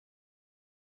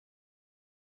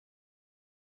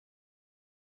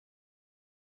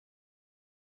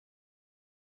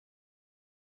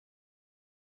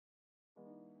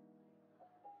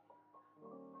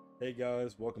Hey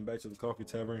guys, welcome back to the Coffee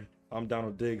Tavern. I'm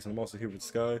Donald Diggs and I'm also here with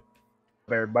Sky.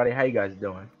 Hey everybody, how you guys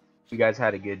doing? You guys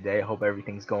had a good day. I hope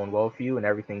everything's going well for you and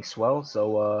everything's swell.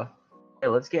 Yeah,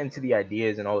 let's get into the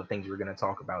ideas and all the things we're gonna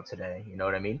talk about today. You know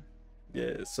what I mean? Yeah,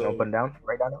 Don't put so them down.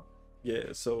 Write down.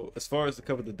 as far as the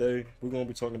cover of the day, we're gonna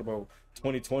be talking about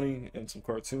 2020 and some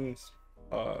cartoons.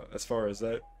 As far as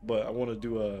that, but I want to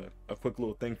do a quick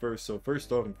little thing first. So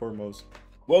first off and foremost,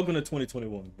 welcome to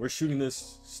 2021. We're shooting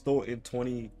this still in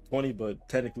 2020, but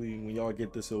technically when y'all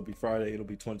get this, it'll be Friday. It'll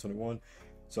be 2021.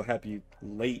 So happy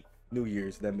late New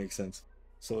Year's. If that makes sense.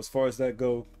 So as far as that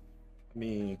go, I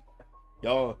mean,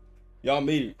 y'all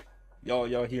made it.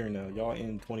 Y'all here now. Y'all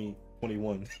in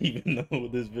 2021, even though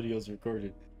this video is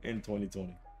recorded in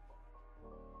 2020.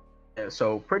 Yeah,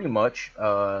 so pretty much,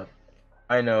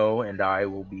 I know and I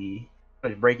will be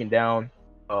breaking down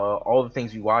all the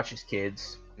things we watch as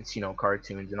kids. It's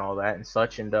cartoons and all that and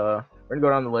such. And we're gonna go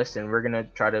down the list and we're gonna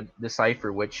try to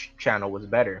decipher which channel was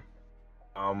better.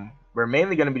 We're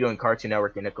mainly gonna be doing Cartoon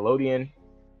Network and Nickelodeon.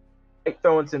 Like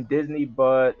throwing some Disney,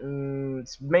 but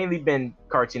it's mainly been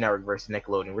Cartoon Network versus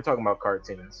Nickelodeon. We're talking about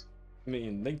cartoons. I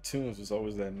mean, Nicktoons was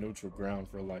always that neutral ground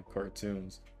for like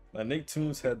cartoons. Like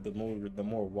Nicktoons had the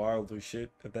more wilder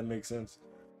shit, if that makes sense.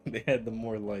 They had the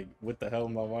more like, what the hell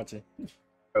am I watching?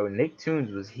 Bro,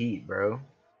 Nicktoons was heat, bro.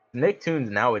 Nicktoons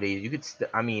nowadays, you could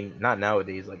I mean, not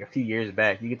nowadays, like a few years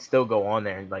back, you could still go on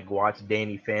there and like watch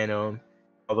Danny Phantom,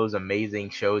 all those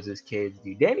amazing shows as kids.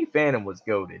 Dude, Danny Phantom was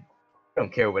goated. I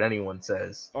don't care what anyone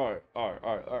says. All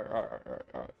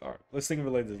right. Let's think of it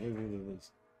like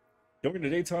this. During the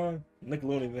daytime,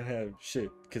 Nickelodeon didn't have shit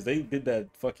because they did that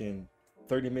fucking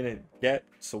 30-minute gap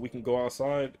so we can go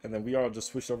outside, and then we all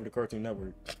just switched over to Cartoon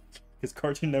Network because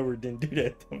Cartoon Network didn't do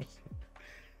that.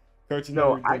 Cartoon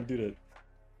No, Network didn't do that.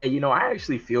 I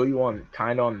actually feel you on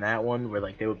kind of on that one where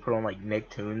like they would put on like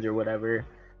Nicktoons or whatever in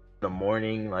the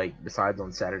morning, like besides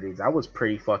on Saturdays. That was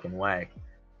pretty fucking whack.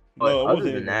 But No, it other wasn't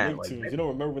than even that, like Nicktoons.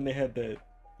 Remember when they had that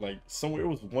like somewhere? It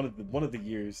was one of the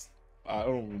years. I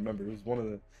don't remember. It was one of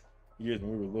the years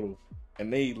when we were little,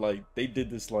 and they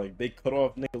did this like they cut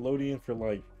off Nickelodeon for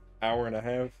like hour and a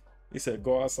half. They said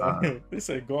go uh, outside. They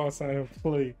said go outside and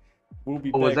play. We'll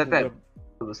be was back that when that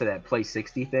the was it that Play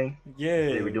 60 thing?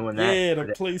 They were yeah doing that. yeah the For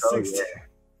that play show? 60,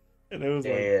 and it was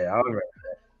like Yeah, I remember.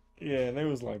 yeah, and it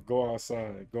was like go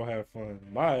outside, go have fun.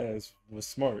 My ass was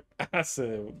smart. I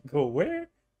said go where?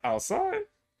 Outside?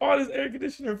 All this air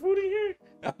conditioner food in here?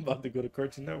 I'm about to go to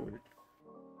Cartoon Network.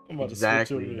 I'm about to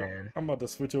switch over Exactly, to man. I'm about to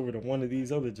switch over to one of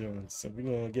these other joints, and we're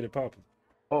gonna get it popping.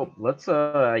 Well, let's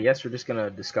I guess we're just gonna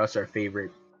discuss our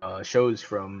favorite shows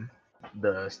from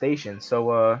the station. Let's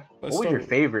What was start your with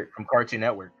favorite from Cartoon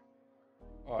Network?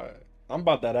 alright. I'm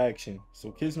about that action.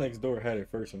 So Kids Next Door had it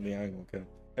first with me, I ain't gonna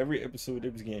cut. Every episode they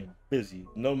was getting busy.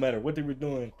 No matter what they were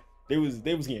doing, they was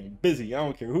getting busy. I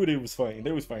don't care who they was fighting.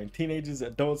 They was fighting teenagers,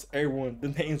 adults, everyone. The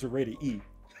names were ready to eat.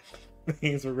 The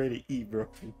names were ready to eat, bro.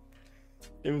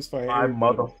 They was fighting My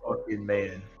everybody. motherfucking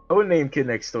man. Codename Kid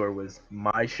Next Door was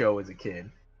my show as a kid.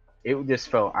 It just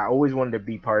felt I always wanted to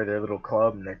be part of their little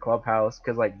club and their clubhouse.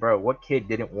 Cause like, bro, what kid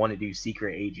didn't want to do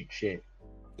secret agent shit?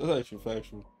 That's actually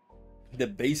factual. The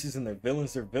bases and their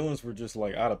villains were just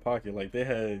like out of pocket. Like they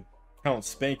had Count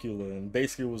Spankula and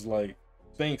basically was like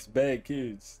Spank's bad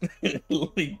kids.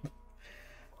 like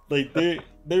like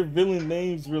their villain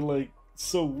names were like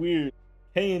so weird.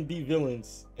 K and D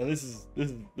villains, and this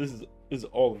is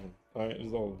all of them. All right, this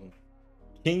is all of them.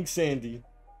 King Sandy,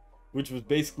 which was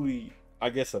basically I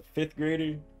guess a fifth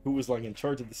grader who was like in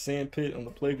charge of the sand pit on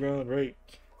the playground, right?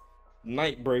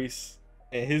 Night Brace,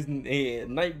 and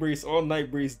Night Brace, all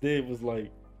Night Brace did was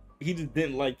like he just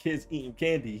didn't like kids eating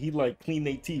candy. He like cleaned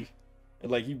their teeth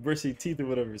and like he brushed their teeth or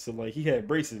whatever. So like he had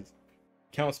braces.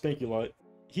 Count Spankulot.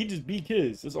 He just beat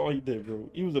kids. That's all he did, bro.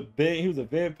 He was a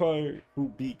vampire who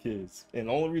beat kids. And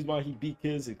the only reason why he beat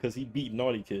kids is because he beat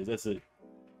naughty kids. That's it.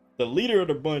 The leader of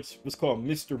the bunch was called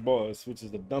Mr. Boss, which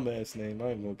is a dumbass name.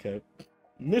 I ain't gonna cap.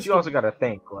 You Mr. also gotta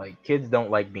think like kids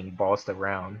don't like being bossed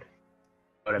around.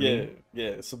 You know what I Yeah, mean?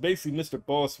 yeah. So basically, Mr.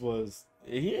 Boss was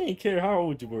he ain't care how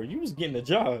old you were. You was getting a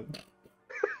job.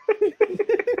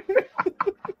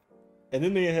 And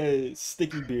then they had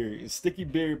Sticky Beard. And Sticky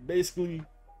Beard basically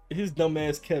his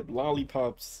dumbass kept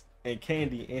lollipops and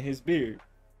candy in his beard.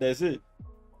 That's it.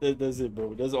 That's it,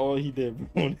 bro. That's all he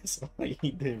did, bro. That's all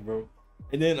he did, bro.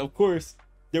 And then of course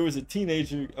there was a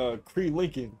teenager, Cree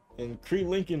Lincoln, and Cree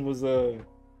Lincoln was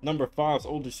number five's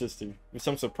older sister, which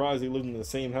I'm surprised they lived in the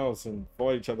same house and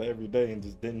fought each other every day and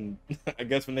just didn't. I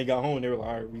guess when they got home they were like,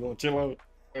 all right, we gonna chill out.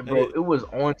 And And bro, it it was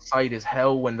on site as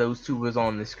hell when those two was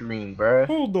on the screen, bruh.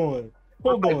 hold on,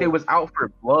 Looked hold like they on. was out for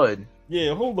blood.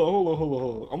 Yeah, hold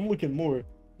on. I'm looking more.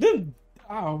 Then,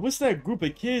 what's that group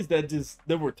of kids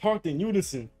that were talked in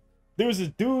unison? There was a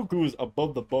dude who was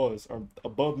above the boss, or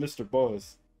above Mr.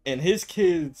 Boss, and his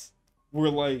kids were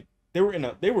like they were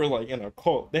like in a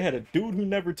cult. They had a dude who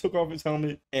never took off his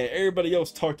helmet, and everybody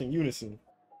else talked in unison.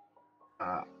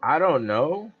 I don't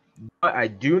know, but I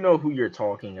do know who you're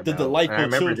talking The about, and I delightful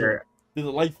remember children, there. the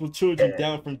delightful children Yeah,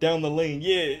 down from down the lane.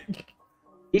 Yeah,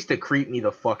 used to creep me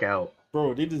the fuck out.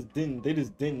 bro, they just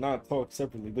did not talk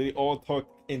separately. They all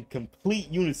talked in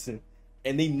complete unison,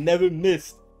 and they never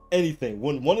missed anything.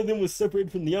 When one of them was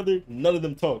separated from the other, none of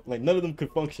them talked. Like none of them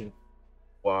could function.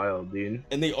 Wild, dude.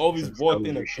 And they always Some walked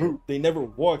in a soldier shit. group. They never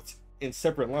walked in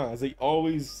separate lines. They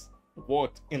always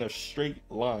walked in a straight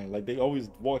line. Like they always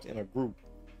walked in a group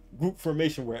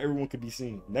formation where everyone could be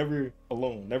seen. Never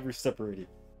alone. Never separated.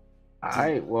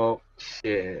 Alright, well,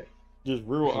 shit. Just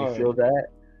real You odd. feel that?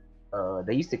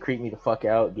 They used to creep me the fuck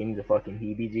out, give me the fucking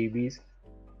heebie-jeebies.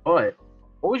 But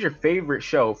what was your favorite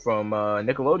show from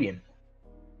Nickelodeon?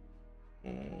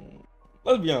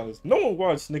 Let's be honest. No one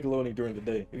watched Nickelodeon during the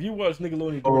day. If you watch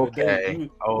Nickelodeon during the day,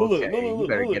 You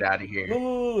better get out of here.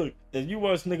 Look. If you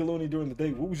watch Nickelodeon during the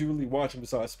day, what was you really watching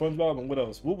besides SpongeBob and what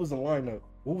else? What was the lineup?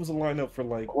 What was the lineup for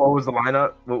like? What was the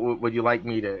lineup? Would you like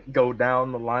me to go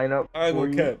down the lineup? I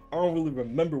don't cap. I don't really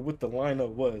remember what the lineup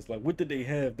was. Like, what did they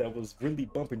have that was really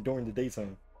bumping during the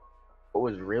daytime? What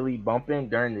was really bumping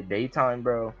during the daytime,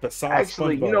 bro? Besides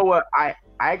Actually, SpongeBob. you know what? I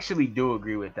actually do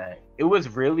agree with that. It was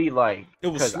really like, It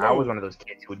was because I was one of those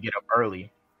kids who would get up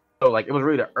early. So like it was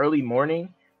really the early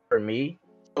morning for me.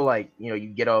 So like, you know, you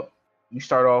get up, you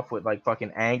start off with like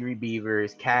fucking Angry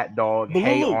Beavers, Cat Dog,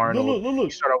 Hey Arnold. Look.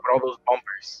 You start off with all those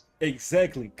bumpers.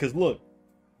 Exactly, cause look,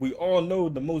 we all know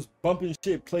the most bumping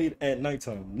shit played at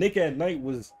nighttime. Nick at Night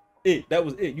was it. That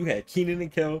was it. You had Keenan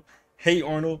and Kel, Hey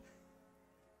Arnold,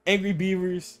 Angry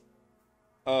Beavers.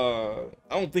 I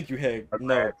don't think you had Rugrats.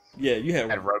 no. Yeah, you had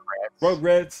Rugrats.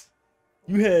 Rugrats.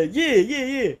 You had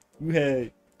yeah. You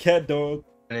had Cat Dog.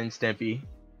 And Stimpy.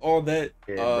 All that.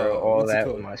 Yeah, bro. All what's it that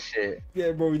called? was my shit.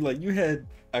 Yeah, bro. Like you had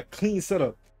a clean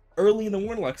setup. Early in the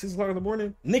morning, like 6 o'clock in the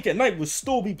morning, Nick at Night would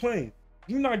still be playing.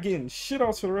 You're not getting shit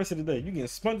outs for the rest of the day. You getting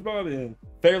SpongeBob and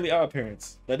Fairly Odd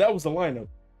Parents. Like that was the lineup.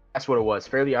 That's what it was.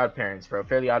 Fairly Odd Parents, bro.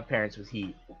 Fairly Odd Parents was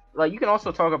heat. Like you can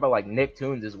also talk about like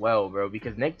Nicktoons as well, bro,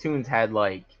 because Nicktoons had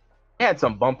like they had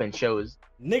some bumping shows.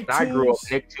 When I grew up,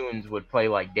 Nicktoons would play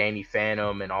like Danny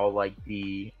Phantom and all like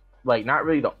the like not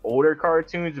really the older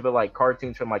cartoons, but like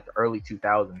cartoons from like the early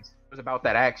 2000s. It was about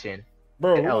that action.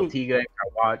 Bro, El Tigre, I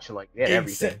watch like they had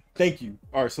everything. Thank you.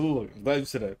 All right, so look, I'm glad you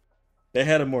said that. They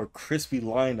had a more crispy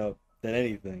lineup than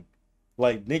anything.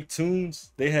 Like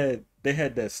Nicktoons, they had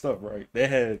that stuff, right? They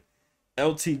had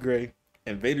El Tigre,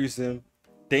 Invader Zim,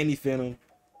 Danny Phantom.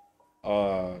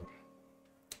 I'm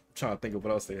trying to think of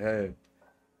what else they had.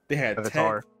 They had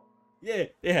Avatar. Yeah,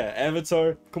 they had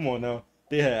Avatar. Come on now.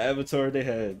 They had Avatar. They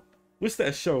had what's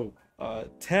that show?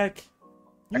 Tack.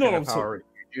 You know what I'm talking.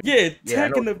 Yeah,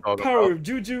 Tack and the Power of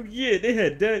Juju. Yeah, they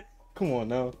had that. Come on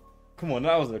now.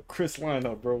 That was a crisp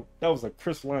lineup, bro.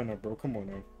 Come on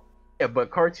now. Yeah,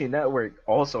 but Cartoon Network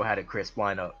also had a crisp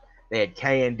lineup. They had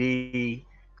K&D,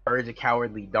 Courage the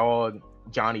Cowardly Dog,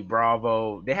 Johnny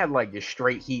Bravo. They had like just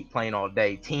straight heat playing all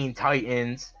day. Teen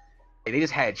Titans. They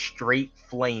just had straight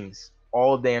flames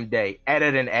all damn day. Ed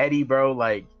and Eddie, bro,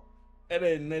 like Ed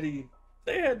and Eddie,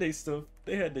 they had their stuff.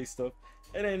 Ed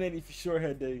and Eddie for sure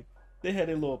had they had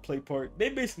their little play part. They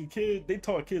basically they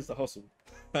taught kids to hustle.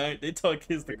 Right? They taught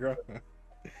kids to grind.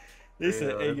 They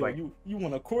said, "Hey, yo, like, you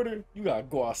want a quarter? You gotta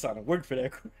go outside and work for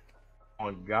that."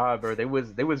 Oh God, bro, they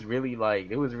was really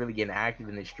getting active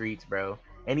in the streets, bro.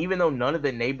 And even though none of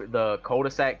the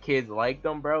cul-de-sac kids liked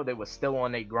them, bro, they was still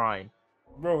on their grind.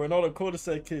 Bro, and all the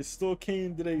cul-de-sac kids still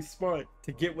came to their spot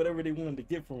to get whatever they wanted to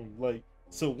get from them. Like,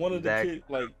 so one of the kids,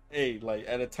 like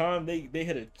at a time they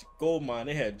had a gold mine.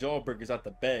 They had Jawbreakers out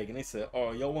the bag, and they said,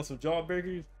 "Oh, y'all want some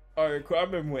Jawbreakers?" All right, cool. I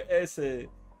remember when Ed said,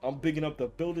 "I'm bigging up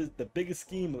the biggest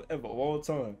scheme of all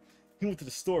time." He went to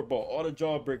the store, bought all the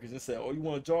Jawbreakers, and said, "Oh, you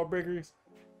want Jawbreakers?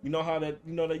 You know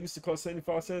that used to cost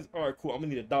 75 cents? All right, cool. I'm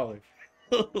gonna need $1."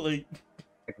 Like,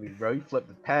 bro, he flipped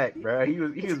the pack, bro. He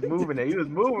was moving it. He was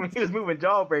moving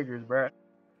Jawbreakers, bro.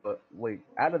 But wait,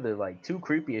 out of the like 2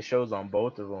 creepiest shows on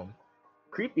both of them,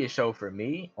 creepiest show for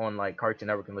me on like Cartoon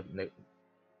Network and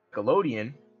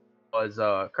Nickelodeon was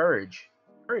Courage.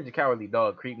 Courage the Cowardly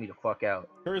Dog creeped me the fuck out.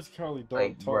 Courage the Cowardly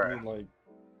Dog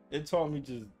taught me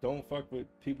just don't fuck with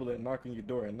people that knock on your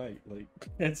door at night. Like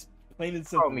that's plain and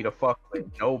simple. Taught me to fuck with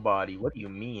nobody. What do you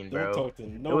mean, bro? Don't talk to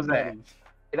nobody.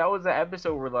 That was the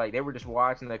episode where like they were just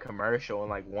watching the commercial and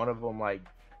like one of them like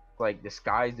like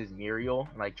disguised as Muriel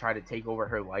and like try to take over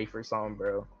her life or something,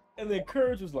 bro. And then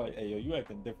Courage was like, "Hey, yo, you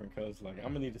acting different, cuz like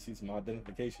I'm gonna need to see some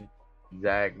identification."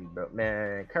 Exactly, bro.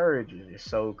 Man, Courage is just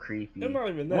so creepy. And not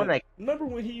even The one that. that Remember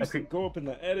when he used to go up in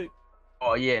the attic?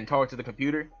 oh yeah, and talk to the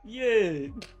computer. Yeah.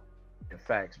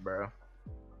 Facts, bro.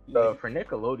 Like, For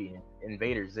Nickelodeon,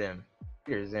 Invader Zim.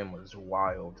 Invader Zim was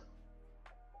wild.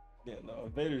 yeah, no,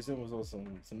 Invader Zim was on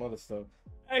some other stuff.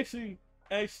 Actually,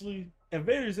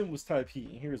 Invader Zim was type heat,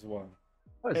 and here's why.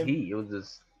 What was And he? It was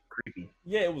just creepy.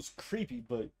 yeah, it was creepy,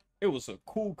 but it was a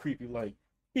cool creepy. Like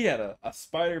he had a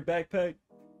spider backpack,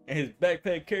 and his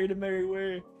backpack carried him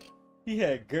everywhere. He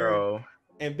had Gert, Bro.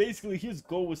 and basically his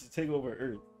goal was to take over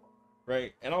Earth,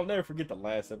 right? And I'll never forget the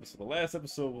last episode. The last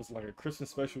episode was like a Christmas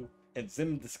special, and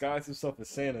Zim disguised himself as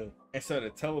Santa and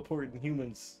started teleporting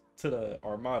humans to the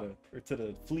Armada or to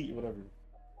the fleet, or whatever.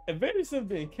 And Vader Zim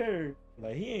didn't care.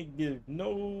 Like he ain't give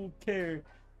no care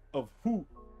of who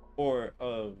or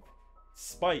of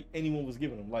spite anyone was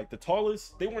giving him. Like the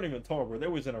tallest, they weren't even tall, bro. They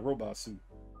was in a robot suit.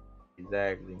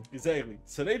 Exactly.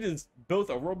 So they just built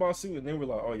a robot suit and they were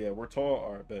like, "Oh yeah, we're tall,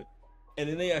 all right, bet." And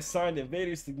then they assigned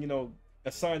invaders to,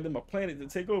 assign them a planet to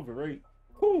take over, right?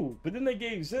 Cool. But then they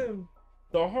gave Zim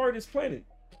the hardest planet.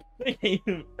 They gave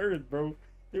him Earth, bro.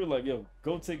 They were like, "Yo,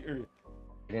 go take Earth."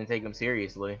 They didn't take him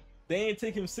seriously. They didn't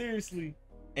take him seriously,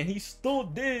 and he still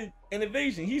did an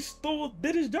invasion. He still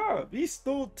did his job. He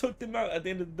still took them out at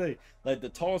the end of the day. Like the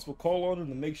tallest would call on him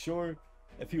to make sure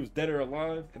if he was dead or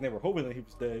alive, and they were hoping that he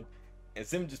was dead. And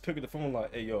Zim just picked up the phone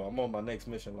like, "Hey, yo, I'm on my next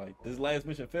mission. Like this last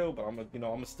mission failed, but I'm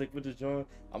gonna stick with this John.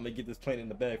 I'm gonna get this plane in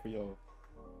the bag for y'all."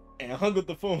 And hung up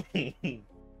the phone.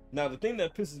 Now the thing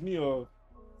that pisses me off,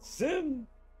 Zim,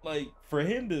 like for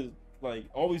him to like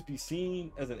always be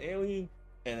seen as an alien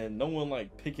and then no one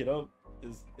like pick it up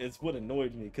is what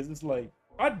annoyed me, because it's like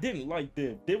I didn't like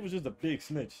Div. Div was just a big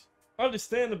snitch.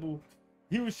 Understandable,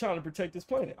 he was trying to protect his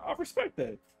planet. I respect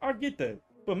that. I get that.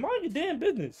 But mind your damn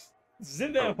business.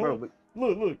 Zim at home.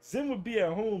 Look, Zim would be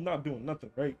at home not doing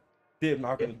nothing, right? Div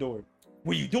knocking the door.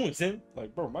 What you doing, Zim?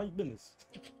 Like, bro, mind your business.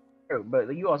 Bro,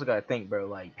 but you also gotta think, bro,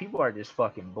 like people are just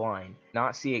fucking blind.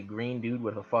 Not see a green dude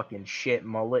with a fucking shit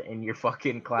mullet in your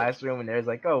fucking classroom and there's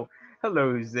like, "Oh,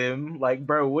 hello, Zim." Like,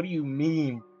 bro, what do you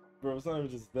mean? Bro, it's not even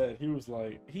just that. He was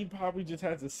like, he probably just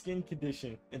has a skin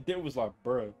condition. And Div was like,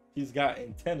 bro, he's got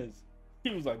antennas. He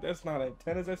was like, "That's not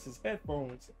antennas, that's his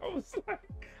headphones." I was like,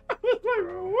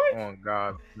 what? Oh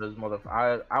god, this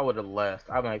I would have left.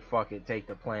 I'm like, fuck it, take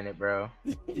the planet, bro.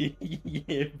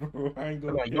 Yeah, bro, I ain't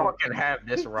gonna. Like, y'all can have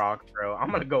this rock, bro.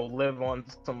 I'm gonna go live on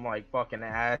some like fucking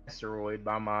asteroid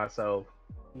by myself.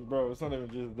 Bro, it's not even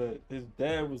just that. His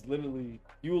dad was literally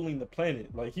fueling the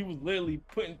planet. Like he was literally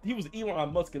he was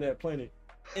Elon Musk of that planet,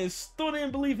 and still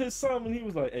didn't believe his son when he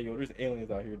was like, "Hey, yo, there's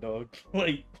aliens out here, dog."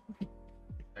 Like.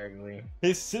 Exactly.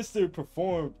 His sister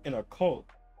performed in a cult,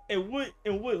 and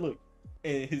look,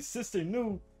 and his sister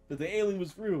knew that the alien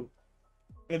was real,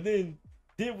 and then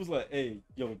Did was like, "Hey,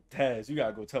 yo, Taz, you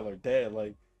gotta go tell her dad,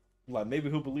 like maybe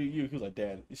he'll believe you." He was like,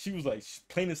 "Dad," she was like,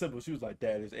 plain and simple, she was like,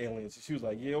 "Dad, there's aliens." She was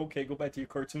like, "Yeah, okay, go back to your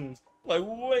cartoons." Like,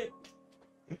 what?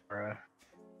 Bruh.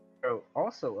 Bro,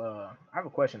 also, I have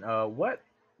a question. What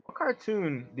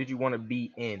cartoon did you want to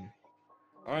be in?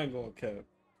 I ain't gonna cap.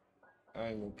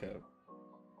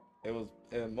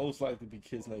 It most likely be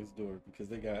Kids Next Door because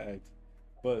they got acting.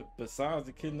 But besides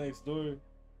the Kid Next Door,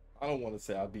 I don't want to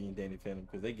say I'll be in Danny Phantom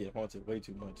because they get haunted way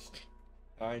too much.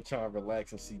 I ain't trying to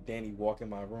relax and see Danny walk in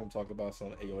my room talk about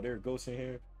something. "Hey, yo, there are ghosts in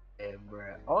here." Yeah,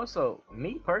 bruh. Also,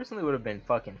 me personally would have been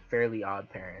fucking Fairly Odd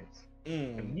Parents.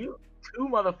 If you two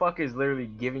motherfuckers literally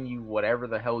giving you whatever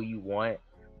the hell you want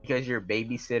because your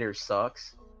babysitter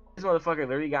sucks. This motherfucker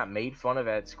literally got made fun of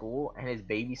at school, and his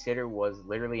babysitter was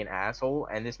literally an asshole,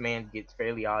 and this man gets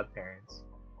Fairly Odd Parents.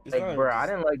 It's Like, not bro, just, I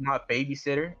didn't like my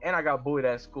babysitter, and I got bullied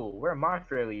at school. Where are my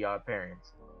Fairly Odd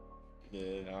Parents?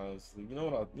 yeah, honestly. You know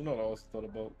what I also thought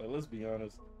about? Like, let's be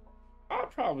honest. I'd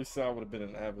probably say I would have been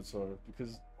an Avatar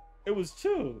because it was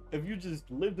chill if you just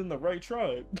lived in the right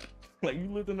tribe. Like you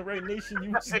lived in the right nation,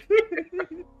 you was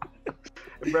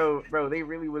bro, they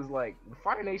really was like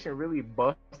Fire Nation really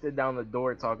busted down the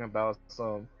door talking about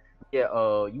some you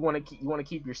want to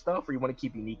keep your stuff or you want to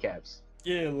keep your kneecaps.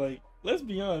 Yeah, like let's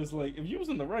be honest, like if you was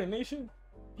in the right nation,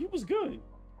 you was good.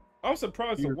 I'm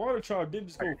surprised the Water Tribe didn't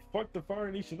just go fuck the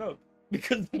Fire Nation up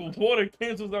because the water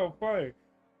cancels out fire.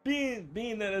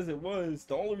 Being that as it was,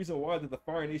 the only reason why that the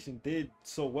Fire Nation did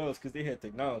so well is because they had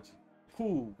technology.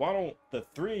 Cool. Why don't the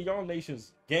three of y'all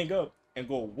nations gang up and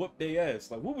go whoop their ass?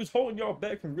 Like, what was holding y'all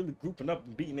back from really grouping up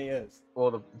and beating their ass?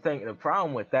 Well, the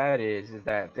problem with that is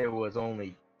that there was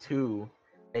only two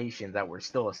nations that were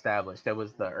still established. There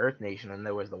was the Earth Nation, and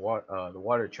there was the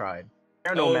Water Tribe.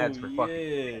 Air Oh nomads were fucking.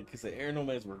 yeah, because the air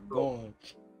nomads were So, gone.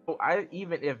 so I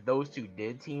even if those two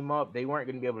did team up, they weren't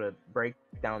gonna be able to break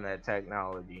down that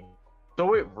technology.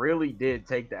 So it really did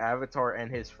take the Avatar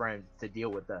and his friends to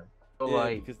deal with them. So Yeah,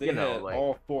 like because they had like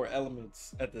all four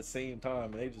elements at the same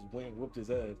time, and they just went and whooped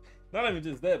his ass. Not even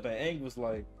just that, but Aang was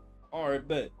like, "All right,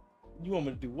 bet. You want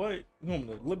me to do what? You want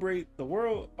me to liberate the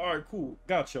world? All right, cool.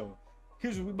 Got y'all.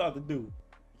 Here's what we about to do.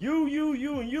 You,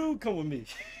 and you come with me.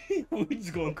 We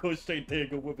just gonna go straight there and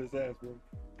go whoop his ass, bro."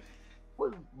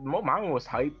 was my most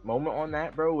hype moment on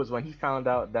that, bro, was when he found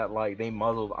out that like they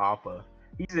muzzled Appa.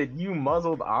 He said, "You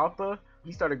muzzled Appa."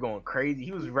 He started going crazy.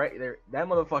 He was right there. That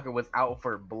motherfucker was out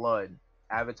for blood.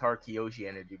 Avatar Kyoshi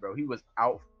energy, bro. He was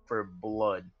out for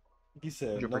blood. He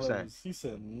said, 100%. He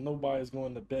said nobody's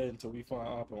going to bed until we find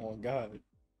Appa on God.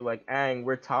 Like, Aang,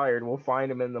 we're tired. We'll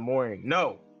find him in the morning.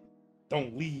 No.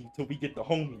 Don't leave till we get the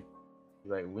homie.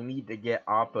 Like, we need to get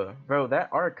Appa. Bro, that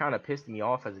arc kind of pissed me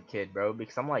off as a kid, bro,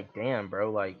 because I'm like, damn,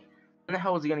 bro, like, when the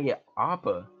hell is he gonna get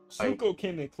Appa? Zuko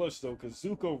came in clutch though, because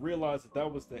Zuko realized that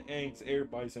was the Aang's air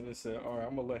bison and said, "All right,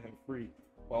 I'm gonna let him free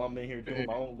while I'm in here doing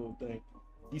my own little thing."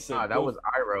 He said, that was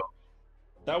Iroh.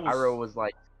 That was Iroh was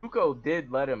like, Zuko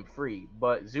did let him free,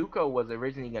 but Zuko was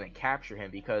originally gonna capture him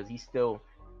because he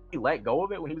let go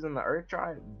of it when he was in the Earth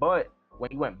Tribe, but when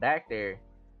he went back there, he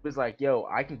was like, "Yo,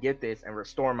 I can get this and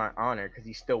restore my honor," because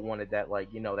he still wanted that,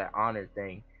 like, that honor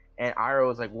thing. And Iroh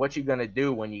was like, "What you gonna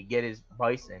do when you get his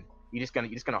bison? You just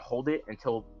gonna hold it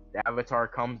until the Avatar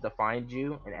comes to find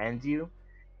you and ends you?"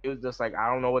 It was just like, "I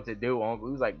don't know what to do."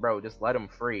 He was like, "Bro, just let him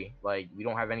free. Like, we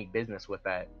don't have any business with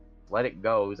that. Let it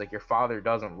go." He's like, "Your father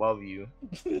doesn't love you."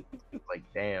 Like,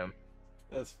 damn.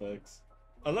 that's facts.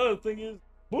 Another thing is,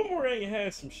 Boomerang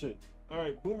had some shit. All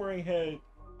right, Boomerang had.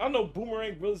 I know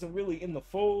Boomerang wasn't really in the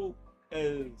fold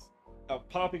as a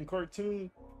popping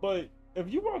cartoon, but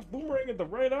if you watch Boomerang at the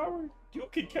right hour, you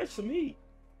can catch some heat.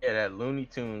 Yeah, that Looney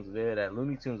Tunes, yeah, that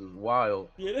Looney Tunes was wild.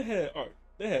 Yeah, they had art.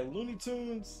 They had Looney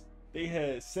Tunes. They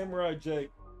had Samurai Jack.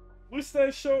 What's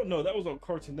that show? No, that was on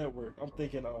Cartoon Network. I'm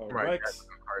thinking Right, Rex.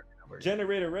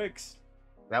 Generator Rex.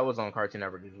 that was on Cartoon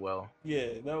Network as well. Yeah,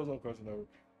 that was on Cartoon Network.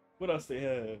 What else they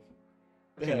have?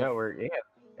 Cartoon Network, they have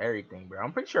everything, bro.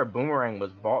 I'm pretty sure Boomerang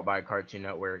was bought by Cartoon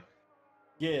Network.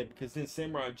 Yeah, because then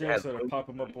Samurai Jack started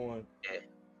popping up on. Yeah.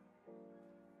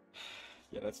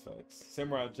 Yeah, that's facts.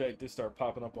 Samurai Jack did start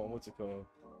popping up on what's it called?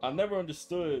 I never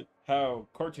understood how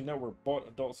Cartoon Network bought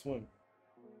Adult Swim.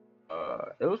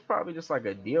 It was probably just like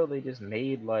a deal they just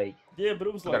made, like. Yeah, but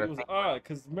it was odd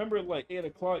because remember at like 8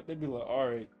 o'clock they'd be like, "All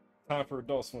right, time for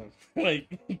Adult Swim."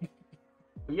 Like,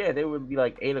 yeah, they would be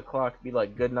like 8 o'clock, be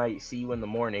like, "Good night, see you in the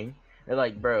morning." They're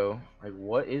like, "Bro, like,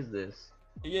 what is this?"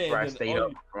 yeah, Where I stayed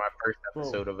up for my first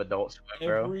episode of Adult Swim,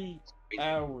 bro.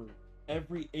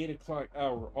 Every 8 o'clock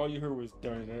hour, all you heard was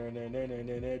dun, dun, dun, dun, dun,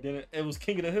 dun, dun, dun. It was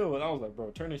King of the Hill, and I was like,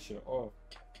 "Bro, turn this shit off.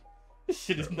 This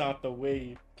shit is not the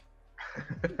wave."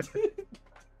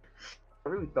 I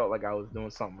really felt like I was doing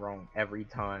something wrong every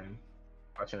time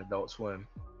watching Adult Swim.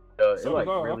 So like,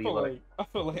 really, I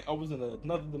felt like I was in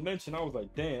another dimension. I was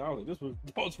like, damn. I was like, this was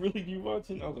adults really be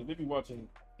watching. I was like, they be watching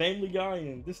Family Guy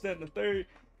and this, that, and the third.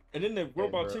 And then that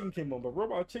Robot Chicken came on, but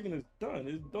Robot Chicken is done.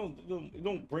 It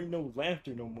don't bring no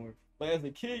laughter no more. Like as a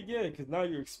kid, yeah, because now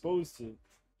you're exposed to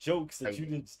jokes that you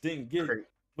just didn't get.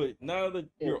 But now that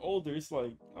you're older, it's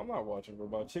like I'm not watching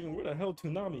Robot Chicken. Where the hell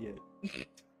Toonami at?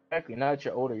 Exactly. Now that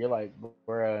you're older, you're like,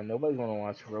 bro, nobody's gonna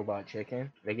watch Robot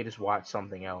Chicken. They could just watch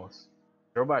something else.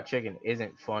 Robot Chicken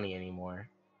isn't funny anymore.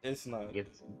 It's not.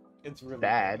 It's really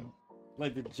bad.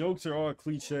 Like the jokes are all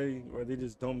cliche, or they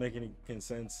just don't make any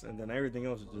sense, and then everything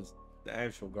else is just the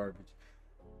actual garbage.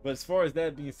 But as far as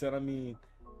that being said, I mean,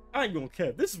 I ain't gonna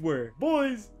cap. This is where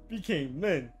boys became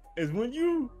men. Is when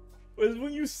you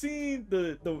seen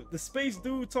the space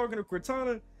dude talking to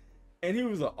Cortana. And he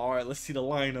was like, "All right, let's see the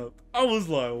lineup." I was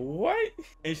like, "What?"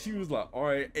 And she was like, "All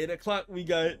right, 8 o'clock, we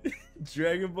got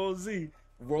Dragon Ball Z.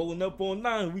 Rolling up on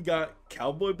 9, we got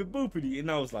Cowboy Beboopity."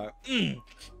 And I was like,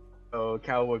 Oh,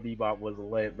 Cowboy Bebop was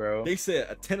lit, bro. They said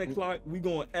at 10 o'clock, we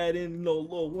gonna add in, a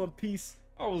little One Piece.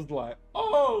 I was like,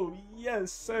 "Oh,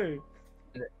 yes, sir."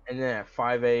 And then at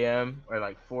 5 a.m. or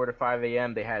like 4 to 5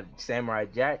 a.m., they had Samurai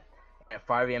Jack. At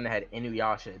 5 a.m., they had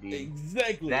Inuyasha, dude.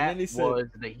 Exactly. That and then they said, was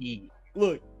the heat.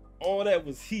 Look. All that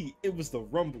was heat. It was the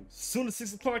rumble. Soon as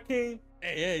 6 o'clock came,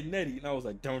 hey, Nettie, and I was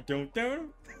like, don't. I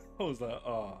was like,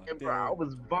 oh, yeah, damn. Bro, I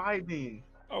was vibing.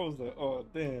 I was like, oh,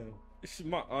 damn.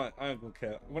 My aunt, I ain't gonna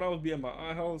cap. When I was be at my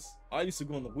aunt's house, I used to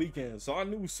go on the weekends. So I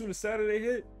knew as soon as Saturday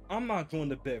hit, I'm not going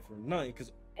to bed for nothing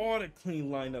because all the clean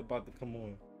lineup about to come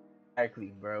on.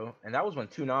 Exactly, bro. And that was when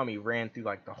Toonami ran through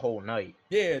like the whole night.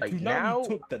 Yeah, Like Toonami now,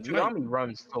 took the night. Toonami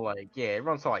runs to like it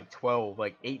runs to like 12,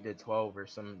 like 8 to 12 or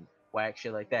some whack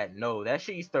shit like that. No, that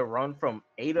shit used to run from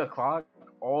 8 o'clock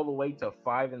all the way to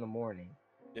 5 in the morning.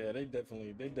 Yeah, they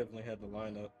definitely had the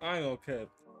lineup. I ain't gonna cap.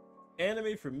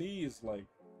 Anime for me is like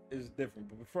is different.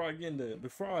 But before I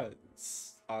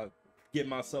get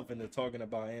myself into talking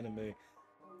about anime,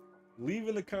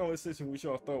 leaving the conversation which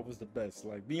y'all thought was the best.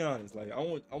 Like, be honest. Like, I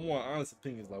want honest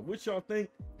opinions. Like, what y'all think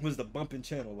was the bumping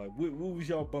channel? Like, what was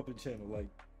y'all bumping channel? Like,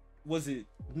 was it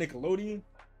Nickelodeon?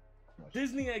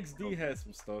 Disney XD had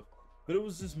some stuff, but it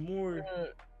was just more.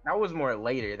 That was more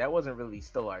later. That wasn't really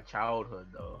still our childhood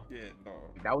though. Yeah, no.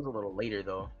 That was a little later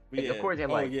though. Like, Yeah. of course, they had,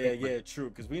 Oh like, yeah, true.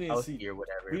 Because we didn't see or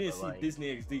whatever. we didn't But see like,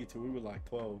 Disney XD till we were like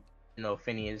 12. you know,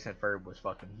 Phineas and Ferb was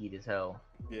fucking heat as hell.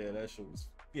 Yeah, that shit was.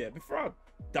 Yeah, before I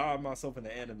dive myself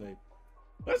into anime,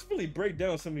 let's really break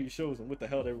down some of these shows and what the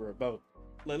hell they were about.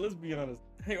 Like, let's be honest.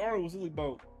 Hey Arnold was really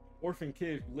about orphan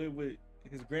kid who lived with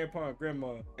his grandpa and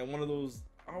grandma and one of those.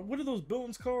 What are those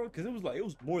buildings called? Because it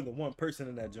was more than one person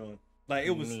in that joint. Like,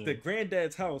 it was the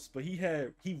granddad's house, but he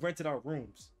rented out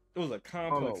rooms. It was a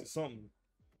complex or something.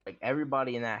 Like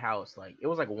everybody in that house, like it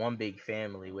was like one big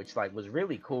family, which like was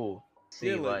really cool.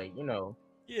 See, Yeah, like you know.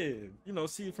 Yeah,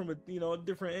 see it from a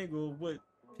different angle of what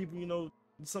people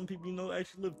some people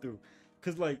actually live through.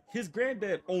 Cause like his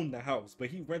granddad owned the house, but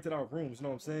he rented out rooms. You know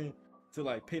what I'm saying? To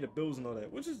like pay the bills and all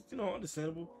that, which is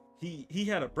understandable. He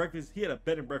had a breakfast. He had a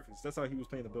bed and breakfast. That's how he was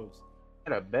paying the bills.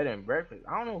 Had a bed and breakfast.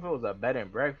 I don't know if it was a bed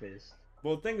and breakfast.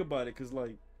 Well, think about it, cause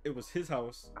like it was his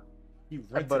house. He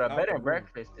rented but a out bed the and room.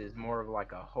 breakfast is more of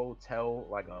like a hotel,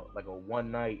 like a one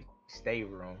night stay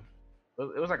room.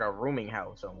 It was like a rooming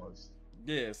house almost.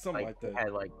 Yeah, something like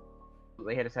that.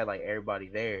 They had just had like everybody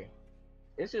there.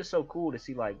 It's just so cool to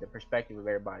see like the perspective of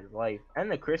everybody's life.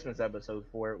 And the Christmas episode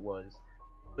for it was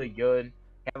really good.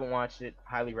 Haven't watched it,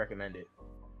 highly recommend it.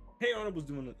 Hey Arnold was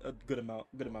doing a good amount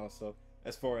of stuff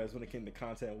as far as when it came to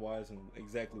content wise and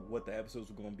exactly what the episodes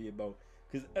were going to be about.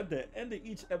 Because at the end of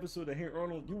each episode of Hey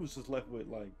Arnold, you was just left with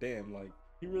like, damn, like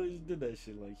he really just did that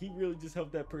shit. Like he really just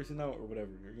helped that person out or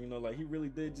whatever. Like he really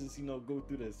did just go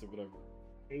through this or whatever.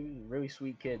 He was a really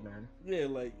sweet kid, man. Yeah,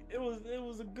 like it was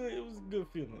a good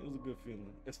feeling. It was a good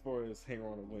feeling as far as Hey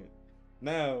Arnold went.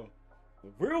 Now, the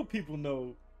real people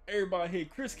know everybody hate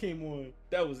Chris came on.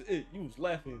 That was it. You was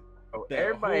laughing. Bro,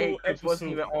 everybody hate Chris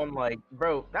wasn't even on like,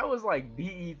 bro. That was like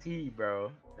BET,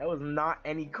 bro. That was not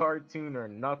any cartoon or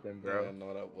nothing, bro. Yeah,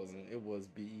 no, that wasn't. It was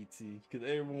BET because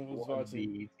everyone was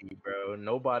watching BET, bro.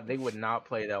 They would not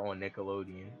play that on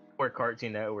Nickelodeon or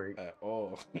Cartoon Network at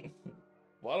all.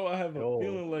 Why do I have a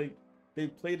feeling like they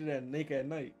played it at Nick at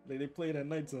night? Like they played at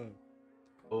nighttime.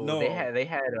 Oh, no, they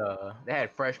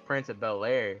had Fresh Prince of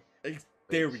Bel-Air.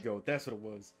 There we go. That's what it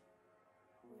was.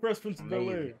 Fresh Prince of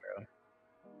Bel-Air.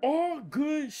 All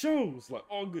good shows, like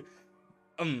all good.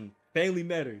 Family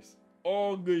Matters.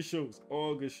 All good shows.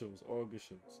 All good shows. All good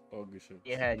shows. All good shows.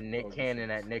 You had Nick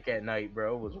Cannon at Nick at Night,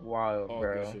 bro. It was wild, all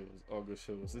bro. All good shows. All good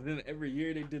shows. And then every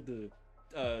year they did the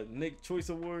Nick Choice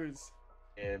Awards.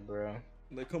 Yeah, bro.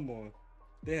 Like, come on.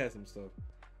 They had some stuff.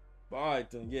 But alright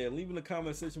then, yeah, leave in the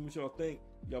comment section what y'all think.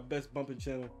 Y'all best bumping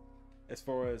channel as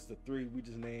far as the three we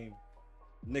just named.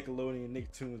 Nickelodeon,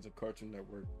 Nicktoons, and Cartoon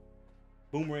Network.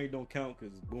 Boomerang don't count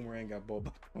because Boomerang got bought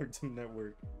by Cartoon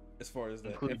Network. As far as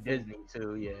that, include Disney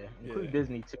too, yeah. Include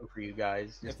Disney too for you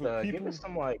guys. Just give us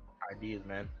some like ideas,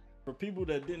 man. For people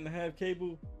that didn't have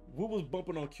cable, what was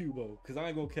bumping on Cubo? Cause I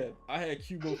ain't gonna cap. I had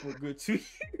Cubo for a good 2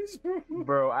 years, bro.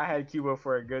 Bro, I had Cubo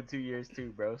for a good 2 years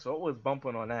too, bro. So what was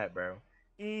bumping on that, bro?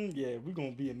 Yeah, we're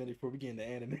gonna be a minute before we get into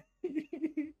anime.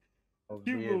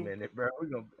 Be a minute, bro.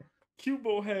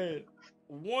 Cubo had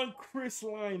one Chris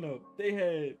lineup. They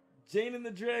had Jane and the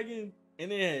Dragon,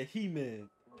 and they had He-Man.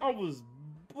 I was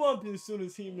bumping as soon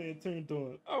as He-Man turned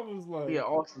on. I was like, yeah.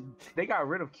 Also, they got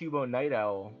rid of Cubo Night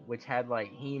Owl, which had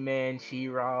like He-Man,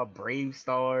 She-Ra, Brave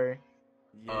Star.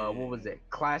 Yeah. What was it?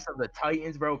 Class of the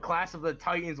Titans, bro. Class of the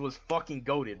Titans was fucking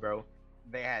goated, bro.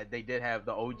 They did have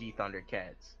the OG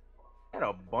Thundercats. They had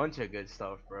a bunch of good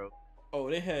stuff, bro. Oh,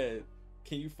 they had.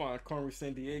 Can you find Carmen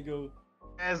Sandiego?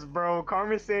 Yes, bro.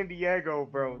 Carmen Sandiego,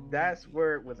 bro. That's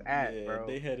where it was at, yeah, bro.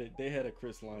 They had a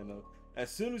Chris lineup.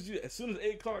 As soon as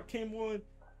 8 o'clock came on,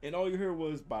 and all you heard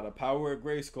was "By the Power of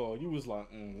Grayskull," you was like,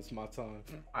 "It's my time."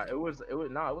 It was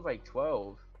like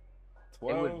 12.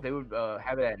 12. They would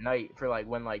have it at night for like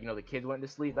when the kids went to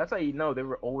sleep. That's how you know they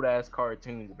were old ass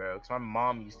cartoons, bro. Cause my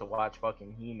mom used to watch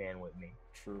fucking He-Man with me.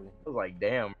 True. I was like,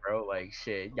 damn, bro. Like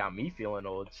shit, it got me feeling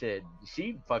old. Shit,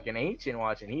 she fucking ancient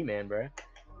watching He-Man, bro.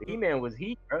 He-Man was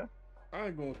heat, bro. I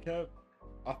ain't gonna cap.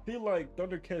 I feel like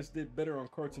Thundercats did better on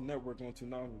Cartoon Network on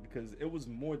Toonami because it was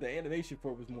more, the animation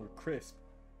for it was more crisp.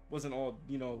 Wasn't all,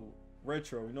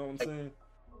 retro, you know what I'm Like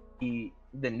saying?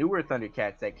 the newer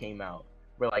Thundercats that came out,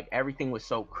 where like everything was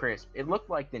so crisp. It looked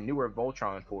like the newer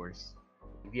Voltron Force.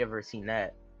 Have you ever seen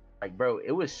that? Like, bro,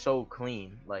 it was so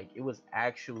clean. Like, it was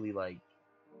actually like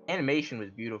animation was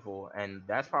beautiful, and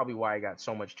that's probably why I got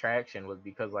so much traction was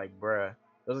because like, bruh, it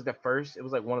was like the first. It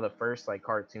was like one of the first like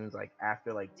cartoons like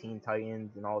after like Teen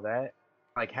Titans and all that,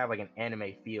 like have like an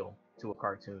anime feel to a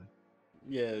cartoon.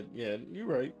 Yeah, yeah, you're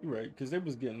right, because they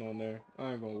was getting on there.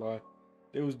 I ain't gonna lie,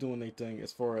 they was doing their thing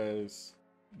as far as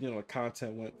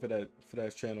content went for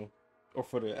that channel, or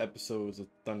for the episodes of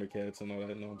Thundercats and all that.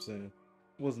 You know what I'm saying?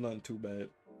 It was nothing too bad.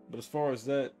 But as far as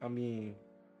that, I mean,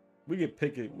 we could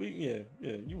pick it. Yeah,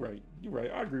 you're right.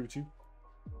 I agree with you.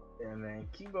 Yeah, man,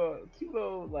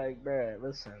 Kibo, like, bruh,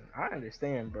 listen, I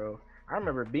understand, bro. I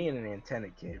remember being an antenna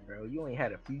kid, bro. You only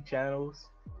had a few channels,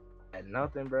 had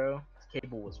nothing, bro.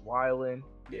 Cable was wildin'.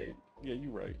 Yeah, yeah,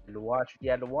 you're right. You had to watch. You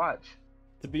had to watch.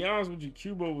 To be honest with you,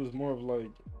 Cuba was more of like,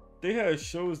 they had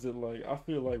shows that like I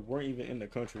feel like weren't even in the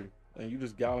country, and you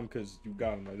just got them because you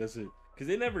got them. Like that's it. Because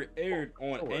they never aired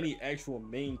on Sure. any actual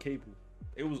main cable.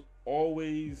 It was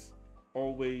always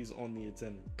on the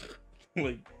antenna.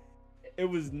 Like it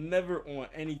was never on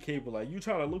any cable. Like you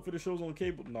try to look for the shows on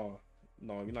cable, no,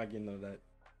 you're not getting none of that.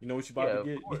 You know what you about Yeah, to of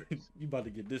get? course. You about to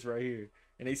get this right here.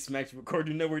 And they smacked you with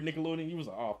Cartoon Network, Nickelodeon. You was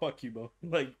like, oh fuck you, bro.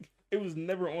 Like it was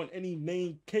never on any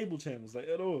main cable channels, like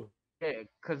at all. Yeah,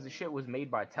 because the shit was made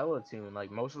by Teletoon.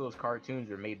 Like most of those cartoons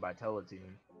were made by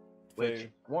Teletoon. Which Fair.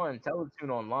 one, Teletoon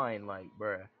Online, like,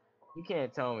 bruh, you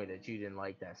can't tell me that you didn't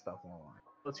like that stuff online.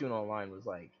 Teletoon Online was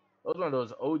like, it was one of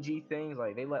those OG things.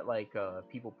 Like they let like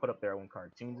people put up their own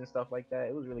cartoons and stuff like that.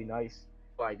 It was really nice.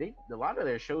 Like a lot of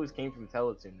their shows came from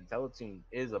Teletoon, and Teletoon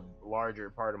is a larger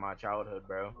part of my childhood,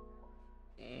 bro.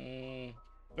 Mm,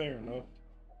 fair enough.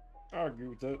 I agree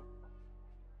with that.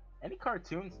 Any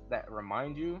cartoons that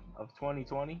remind you of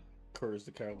 2020? Courage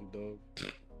the Cowardly Dog.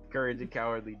 Courage the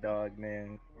Cowardly Dog,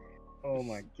 man. Oh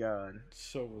my This god.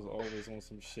 show was always on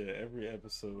some shit. Every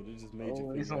episode, it just made you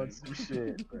Always feel on like some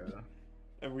shit, bro.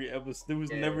 every episode there was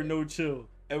never Yeah. no chill.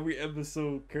 Every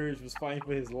episode, Courage was fighting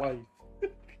for his life.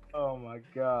 Oh my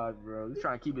god, bro. He's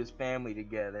trying to keep his family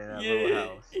together in that little Yeah,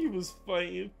 house. he was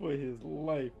fighting for his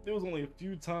life. There was only a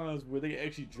few times where they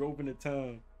actually drove into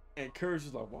town, and Courage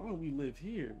was like, "Why do we live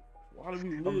here? Why do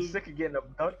we I'm live?" sick of getting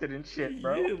abducted and shit,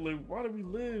 bro. Yeah, like why do we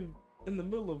live in the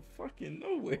middle of fucking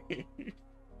nowhere?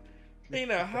 Ain't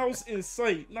a house in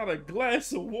sight, not a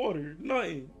glass of water,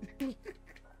 nothing.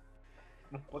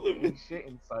 Fucking shit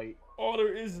in sight. All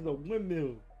there is a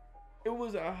windmill. It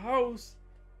was a house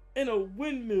and a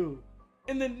windmill.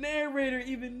 And the narrator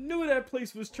even knew that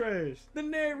place was trash. The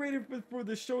narrator before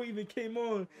the show even came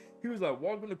on, he was like,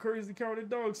 "Welcome to Courage the Cowardly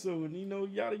Dog Show," and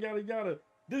yada yada yada.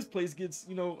 This place gets,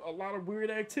 a lot of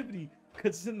weird activity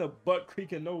because it's in the butt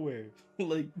creek of nowhere.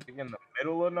 Like, In the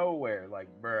middle of nowhere, like,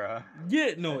 bruh.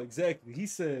 yeah, no, exactly. He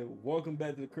said, "Welcome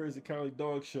back to the Courage the Cowardly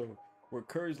Dog Show, where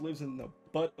Courage lives in the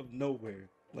butt of nowhere."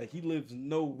 Like he lives in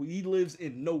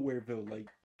Nowhereville. Like,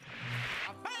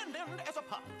 Abandoned as a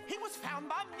pup, he was found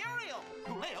by Muriel,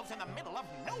 who lives in the middle of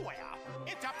nowhere.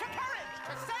 It's up to Courage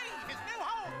to save his new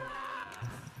home.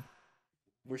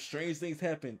 where strange things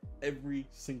happen every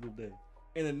single day.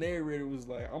 And the narrator was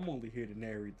like, "I'm only here to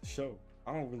narrate the show.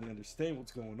 I don't really understand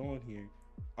what's going on here.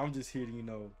 I'm just here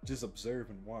to, just observe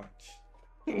and watch."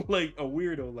 Like a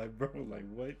weirdo, like, bro, like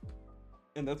what?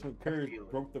 And that's when Courage feel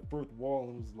it. broke the fourth wall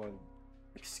and was like,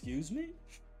 "Excuse me?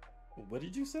 What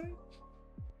did you say?"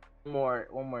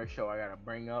 One more show I gotta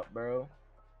bring up, bro.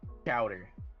 Chowder.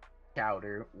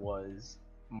 Chowder was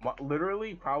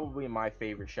literally probably my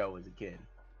favorite show as a kid.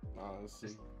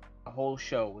 Honestly. The whole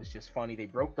show was just funny. They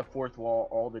broke the fourth wall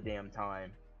all the damn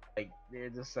time. Like they're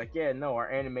just like, yeah, no,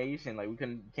 our animation, like we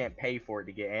can't pay for it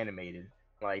to get animated.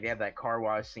 Like they had that car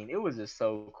wash scene. It was just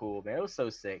so cool, man. It was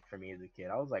so sick for me as a kid.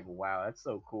 I was like, wow, that's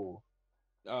so cool.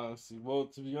 Honestly, well,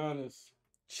 to be honest,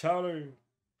 Chowder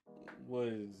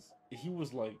he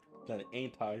was like that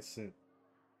anti-simp.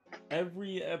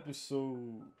 Every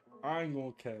episode, I ain't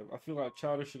gonna cap. I feel like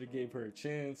Chowder should have gave her a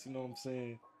chance, you know what I'm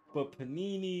saying? But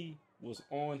Panini was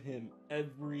on him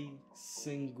every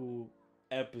single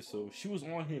episode. She was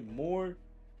on him more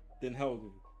than Helga.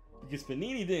 Because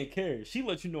Panini didn't care. She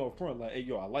let you know up front, like, "Hey,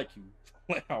 yo, I like you.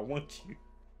 Like, I want you."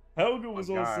 Helga was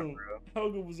Oh on God, some. bro.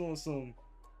 Helga was on some.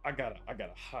 I gotta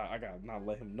hide. I gotta not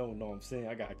let him know. Know what I'm saying?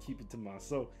 I gotta keep it to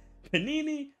myself.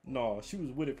 Panini, no, she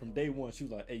was with it from day one. She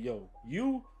was like, "Hey, yo,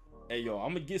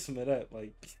 I'm gonna get some of that."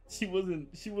 Like, she wasn't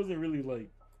really like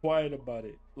quiet about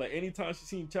it. Like anytime she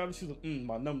seen Chowder, she was like,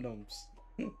 my num nums.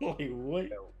 Like what?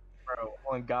 Bro,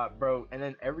 on God, bro. And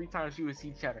then every time she would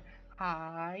see Chowder,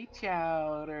 hi,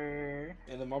 Chowder.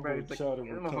 And then my Bro, boy it's like, Chowder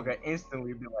the would come. motherfucker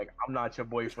instantly be like, I'm not your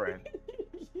boyfriend.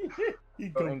 He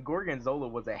Bro, come. and Gorgonzola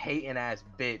was a hating ass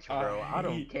bitch, bro. I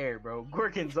don't care, bro.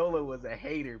 Gorgonzola was a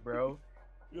hater, bro.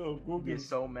 Yo, He'd get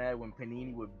so mad when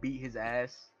Panini would beat his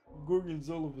ass.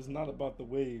 Gorgonzola was not about the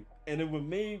wave. And it would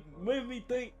made me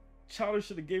think Chowder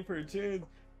should have gave her a chance.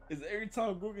 Is every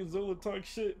time Gorgonzola talked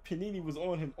shit, Panini was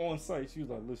on him on site. She was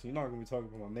like, listen, you're not gonna be talking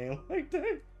about my man like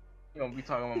that. You don't be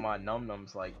talking about my num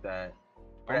nums like that.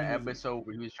 Or that episode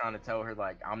where he was trying to tell her,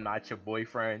 like, I'm not your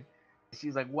boyfriend.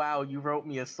 She's like, wow, you wrote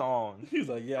me a song. He's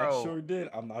like, yeah, bro, I sure did.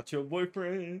 I'm not your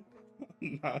boyfriend.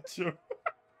 I'm not sure.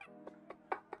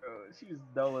 Bro, she was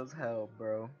dull as hell,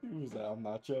 bro. He was like, I'm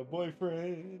not your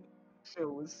boyfriend. Shit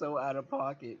was so out of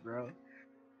pocket, bro.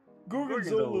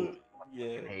 Gorgonzola,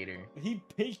 yeah. Hater. He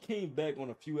came back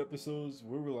on a few episodes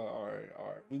where we were like, all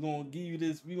right, we're gonna give you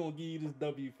this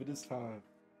W for this time.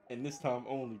 And this time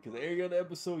only. Cause every other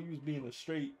episode you was being a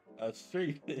straight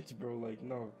bitch, bro. Like,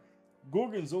 no.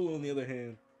 Gorgonzola, on the other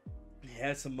hand, he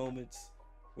had some moments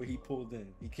where he pulled in.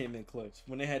 He came in clutch.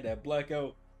 When they had that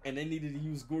blackout and they needed to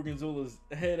use Gorgonzola's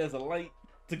head as a light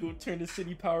to go turn the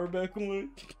city power back on.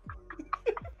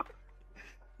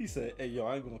 He said, hey, yo,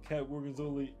 I ain't gonna cap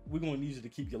Gorgonzola. We're gonna need you to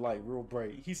keep your light real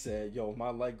bright. He said, yo, if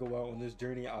my light go out on this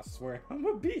journey, I swear I'm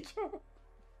gonna beat y'all.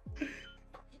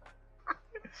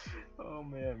 Oh,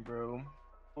 man, bro.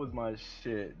 That was my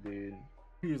shit, dude.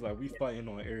 He was like, we fighting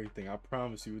on everything. I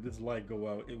promise you, this light go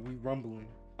out and we rumbling.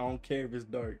 I don't care if it's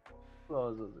dark. Who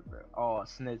else was it, bro? Oh,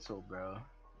 Snitzel, bro.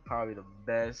 Probably the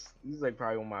best. He's like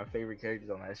probably one of my favorite characters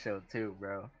on that show too,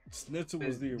 bro. Snitzel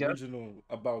was the original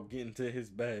about getting to his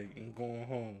bag and going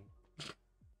home.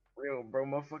 Real, bro.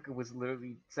 Motherfucker was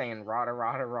literally saying rada,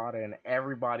 rada, rada, and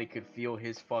everybody could feel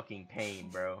his fucking pain,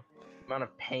 bro. The amount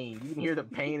of pain. You can hear the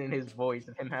pain in his voice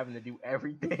of him having to do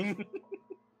everything.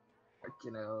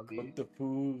 You know, cook the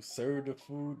food, serve the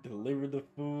food, deliver the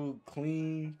food,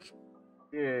 clean.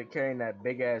 Yeah, carrying that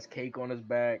big ass cake on his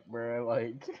back, bro.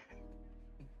 Like,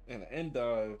 and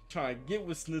trying to get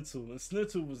with Snitzel, and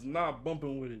Snitzel was not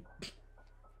bumping with it.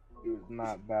 He was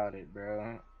not about it,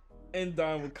 bro.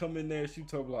 Endine would come in there, she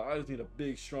told me like, I just need a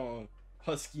big, strong,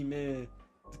 husky man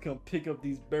to come pick up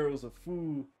these barrels of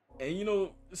food. And you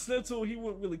know, Snitzel, he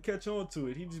wouldn't really catch on to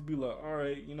it. He'd just be like, all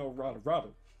right, you know, rada.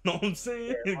 Know what I'm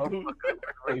saying? Yeah,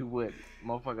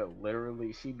 motherfucker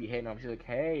literally, she'd be hating on him. She's like,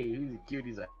 hey, who's cute?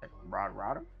 He's like,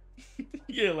 rada.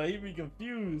 Yeah, like he'd be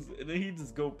confused. And then he'd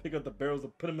just go pick up the barrels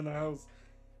and put them in the house.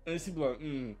 And then she'd be like,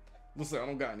 looks like I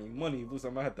don't got any money. Looks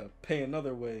like I might have to pay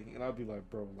another way. And I'd be like,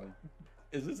 bro, like,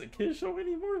 is this a kid show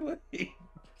anymore? Like,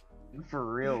 for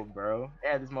real, bro.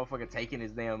 Yeah, this motherfucker taking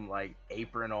his damn like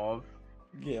apron off.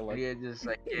 Yeah, like, yeah, just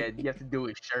like, yeah, you have to do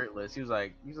it shirtless. He was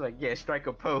like, yeah, strike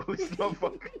a pose,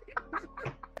 motherfucker.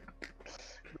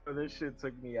 Bro, this shit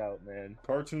took me out, man.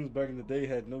 Cartoons back in the day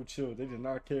had no chill. They did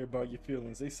not care about your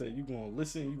feelings. They said you gonna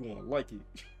listen, you gonna like it.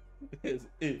 That's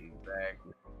it.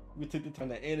 Exactly. We take the time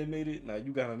to animate it. Now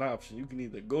you got an option. You can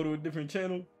either go to a different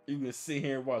channel, or you can sit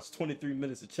here and watch 23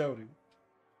 minutes of Chowder.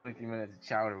 23 minutes of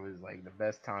Chowder was like the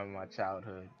best time of my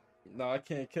childhood. No, I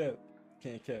can't cap.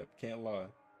 Can't lie.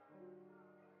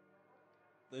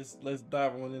 Let's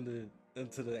dive on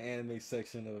into the anime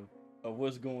section of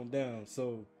what's going down.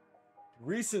 So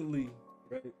recently,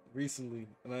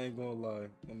 and I ain't gonna lie,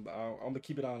 I'm gonna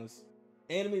keep it honest.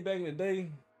 Anime back in the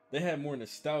day, they had more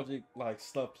nostalgic like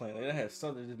stuff playing. Like, they had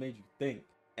stuff that just made you think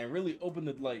and really opened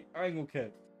the like. I ain't gonna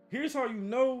cap. Here's how you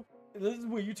know this is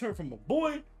where you turn from a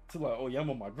boy to like, oh yeah, I'm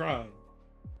on my grind.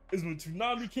 Is when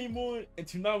Toonami came on and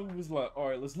Toonami was like, all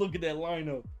right, let's look at that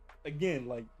lineup. Again,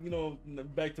 like, you know,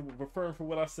 back to referring for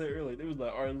what I said earlier, they was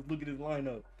like, all right, let's look at this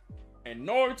lineup. And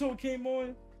Naruto came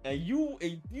on, and you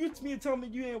to me and tell me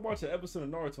you ain't watched an episode of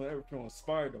Naruto and ever feel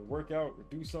inspired to work out or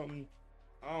do something.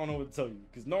 I don't know what to tell you,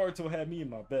 because Naruto had me in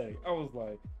my bag. I was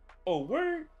like, oh,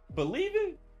 word?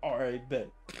 Believing? All right, bet.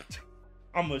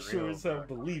 I'm a sure as hell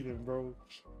believing, bro.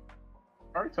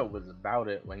 Naruto was about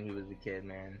it when he was a kid,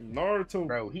 man. Naruto,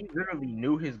 bro, he literally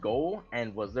knew his goal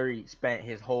and was literally spent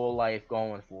his whole life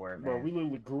going for it, man. Bro, we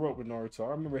literally grew up with Naruto.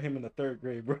 I remember him in the 3rd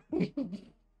grade, bro. He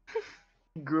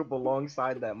grew up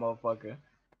alongside that motherfucker.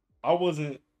 It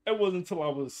wasn't until I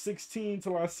was 16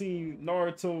 till I seen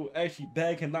Naruto actually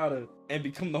bag Hinata and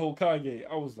become the Hokage.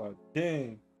 I was like,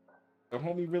 dang, the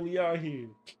homie really out here.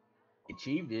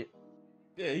 Achieved it.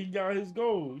 Yeah, he got his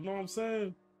goal. You know what I'm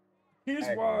saying? Here's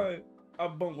why I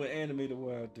bump with anime the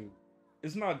way I do.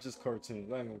 It's not just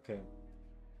cartoons. I ain't gonna care.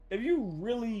 if you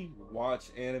really watch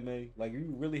anime, like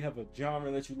you really have a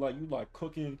genre that you like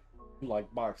cooking, you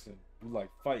like boxing, you like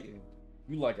fighting,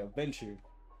 you like adventure.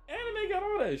 Anime got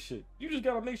all that shit. You just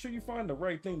gotta make sure you find the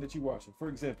right thing that you watching. For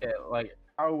example, Yeah, like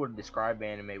I would describe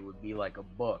anime would be like a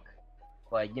book.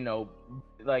 Like,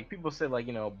 like people say like,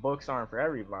 books aren't for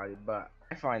everybody, but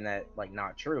I find that like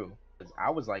not true. Cause I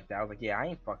was like that. I was like, yeah, I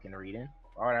ain't fucking reading.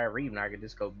 Why would I read when I could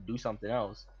just go do something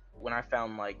else? When I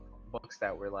found like books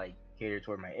that were like catered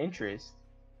toward my interest,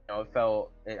 I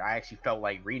actually felt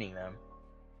like reading them.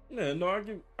 yeah, no, I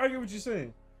get what you're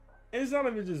saying. And it's not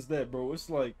even just that, bro. It's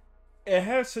like it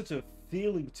has such a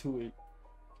feeling to it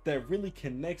that really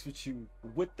connects with you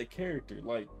with the character.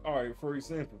 Like, all right, for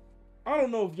example, I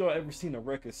don't know if y'all ever seen a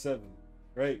Record 7,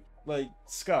 right? Like,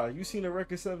 Sky, you seen a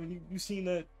Record 7? You seen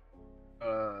that?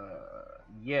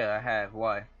 Yeah, I have.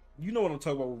 Why? You know what I'm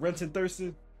talking about, Renton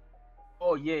Thurston?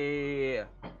 Oh yeah, yeah, yeah.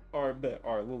 All right, bet.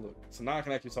 All right, look. So now I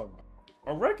can actually talk about it.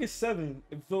 A Record 7,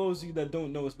 if those of you that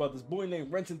don't know, is about this boy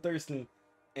named Renton Thurston,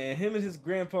 and him and his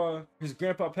grandpa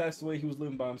passed away, he was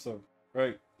living by himself,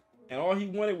 right? And all he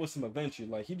wanted was some adventure.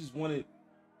 Like, he just wanted,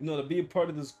 to be a part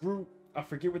of this group. I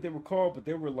forget what they were called, but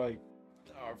they were like,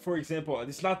 for example,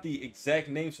 it's not the exact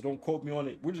name, so don't quote me on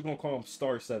it. We're just gonna call him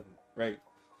Star 7, right?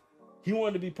 He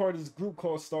wanted to be part of this group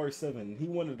called Star 7. He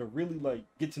wanted to really like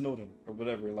get to know them or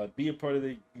whatever, like be a part of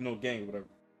the gang or whatever.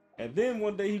 And then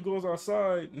one day he goes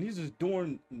outside and he's just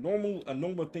doing a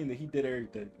normal thing that he did every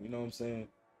day. You know what I'm saying?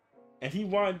 And he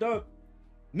wind up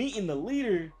meeting the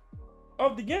leader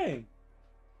of the gang,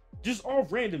 just all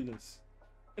randomness.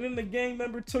 And then the gang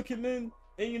member took him in,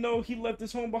 and he left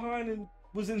his home behind and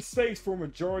was in space for a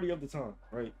majority of the time,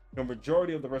 right? A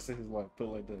majority of the rest of his life, put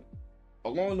it like that.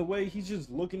 Along the way, he's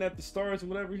just looking at the stars or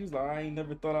whatever. He's like, I ain't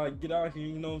never thought I'd get out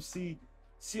here, see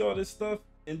all this stuff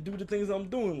and do the things I'm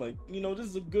doing. Like, this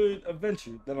is a good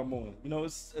adventure that I'm on.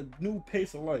 It's a new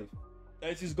pace of life.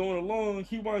 As he's going along,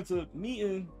 he winds up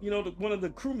meeting, one of the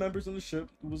crew members on the ship,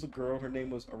 who was a girl. Her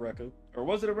name was Areka. Or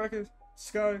was it Areka?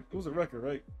 Sky? It was Areka,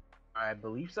 right? I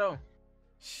believe so.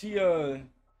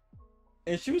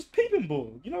 And she was peeping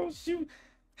bull.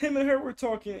 Him and her were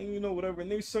talking, and whatever, and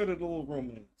they started a little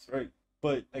romance, right?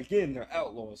 But again, they're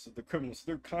outlaws, so they're criminals, so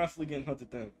they're constantly getting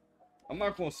hunted down. I'm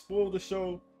not gonna spoil the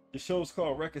show. The show's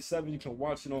called Record 7. You can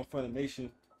watch it on Funimation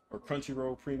or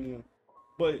Crunchyroll Premium.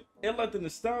 But it left the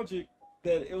nostalgic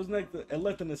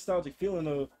feeling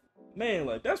of, man,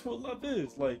 like that's what love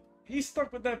is. Like, he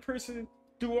stuck with that person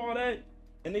through all that,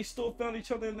 and they still found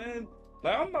each other in the end.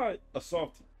 Like, I'm not a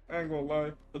softie. I ain't gonna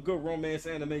lie. A good romance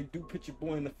anime do put your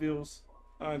boy in the feels.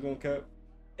 I ain't gonna cap.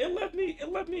 It left me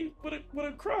with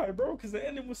a cry, bro, because the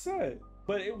ending was sad.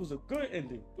 But it was a good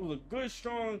ending. It was a good,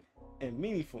 strong, and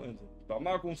meaningful ending. But I'm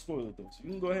not gonna spoil it though. So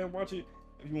you can go ahead and watch it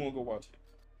if you wanna go watch it.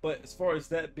 But as far as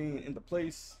that being in the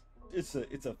place, it's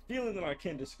a feeling that I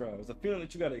can't describe. It's a feeling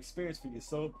that you gotta experience for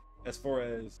yourself as far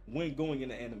as when going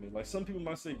into anime. Like, some people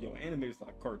might say, yo, anime is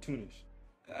like cartoonish.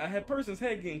 I had person's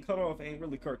head getting cut off ain't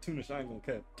really cartoonish. I ain't gonna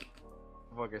cap.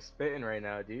 I'm fucking spitting right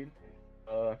now, dude.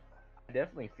 I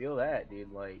definitely feel that,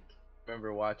 dude. Like, I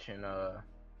remember watching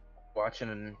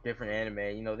different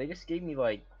anime. They just gave me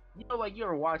like, like you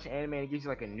ever watch anime and it gives you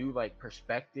like a new like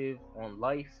perspective on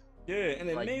life. Yeah, and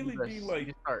it Like, mainly be like, you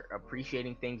just start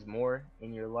appreciating things more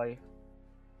in your life.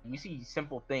 You see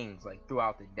simple things like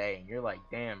throughout the day, and you're like,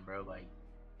 damn, bro, like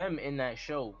them in that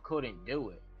show couldn't do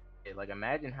it. Like,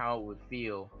 imagine how it would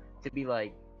feel to be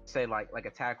like, say, like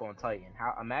Attack on Titan.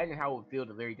 Imagine how it would feel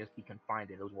to literally just be confined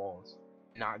to those walls,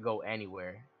 not go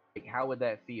anywhere. Like, how would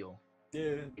that feel?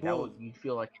 yeah, Like, you'd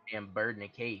feel like a damn bird in a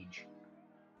cage.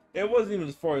 it wasn't even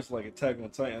as far as like Attack on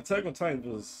Titan. Attack on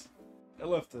Titan it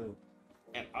left an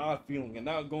odd feeling. And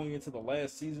now going into the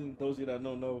last season, those of you that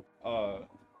don't know,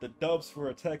 the dubs for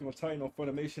Attack on Titan on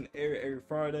Funimation air every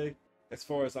Friday. As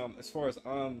far as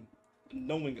I'm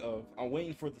knowing of, I'm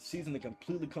waiting for the season to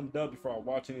completely come dubbed before I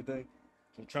watch anything.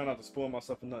 So I'm trying not to spoil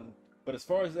myself or nothing. But as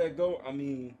far as that go, I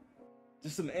mean,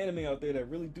 just some anime out there that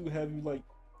really do have you like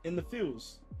in the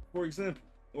feels. For example,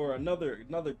 or another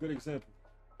good example.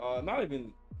 Not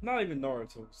even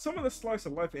Naruto. Some of the slice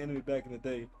of life anime back in the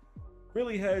day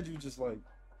really had you just like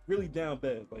really down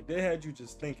bad. Like, they had you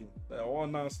just thinking, like, all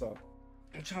nonstop.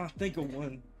 I'm trying to think of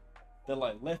one that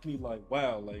like left me like,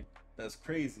 wow, like that's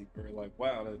crazy, or like,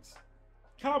 wow, that's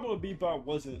Cowboy Bebop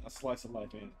wasn't a slice of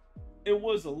life anime. It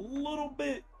was a little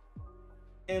bit,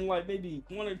 and like maybe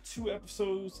 1 or 2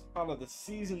 episodes out of the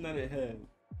season that it had,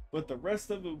 but the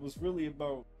rest of it was really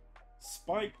about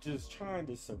Spike just trying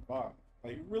to survive.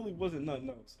 Like, it really wasn't nothing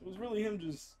else. It was really him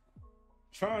just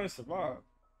trying to survive.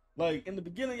 Like, in the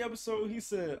beginning episode, he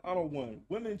said, I don't want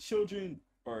women, children,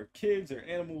 or kids or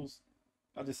animals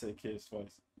I just said kids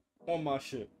twice. On my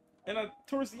ship. And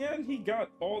towards the end, he got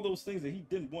all those things that he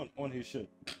didn't want on his ship.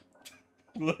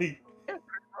 like, Yeah,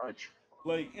 pretty much.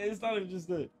 It's not even just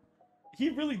that. He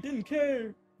really didn't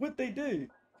care what they did.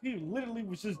 He literally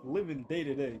was just living day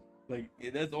to day.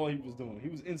 That's all he was doing. He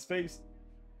was in space,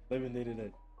 living day to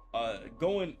day.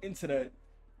 Going into that,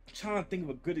 trying to think of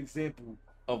a good example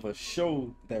of a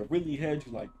show that really had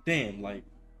you like, damn, like,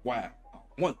 wow, I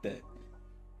want that.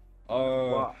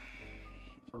 Well,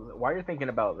 while you're thinking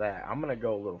about that, I'm gonna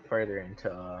go a little further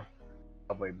into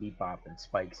Cowboy Bebop and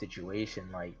Spike's situation.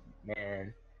 Like,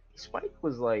 man, Spike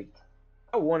was like,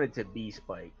 I wanted to be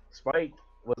Spike. Spike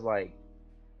was like,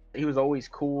 he was always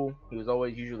cool. He was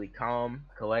always usually calm,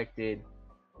 collected,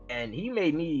 and he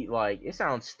made me like. It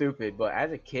sounds stupid, but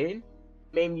as a kid,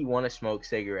 made me want to smoke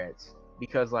cigarettes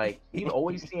because like you'd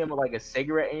always see him with like a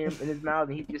cigarette in his mouth,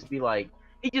 and he'd just be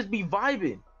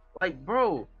vibing. Like,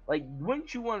 bro, like,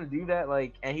 wouldn't you want to do that?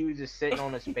 Like, and he was just sitting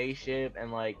on a spaceship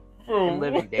and like Bro, and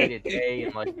living day to day,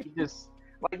 and like he just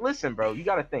like, listen, bro, you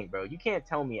gotta think, bro. You can't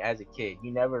tell me as a kid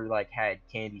you never like had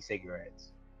candy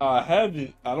cigarettes. I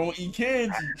haven't. I don't eat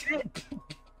candy.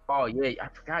 Oh yeah, I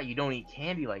forgot you don't eat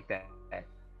candy like that.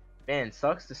 Man,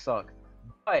 sucks to suck.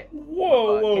 But candy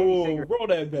Whoa. cigarettes, Roll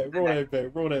that back. Roll that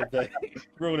back. Roll that back.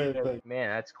 Roll that back. man,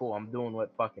 that's cool. I'm doing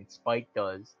what fucking Spike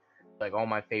does, like all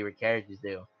my favorite characters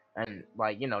do. And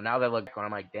like, you know, now that I look back on,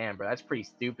 I'm like, damn, bro, that's pretty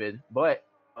stupid. But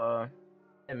yeah,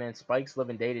 man, Spike's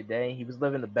living day to day. He was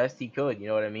living the best he could. You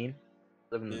know what I mean?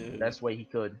 Living the best way he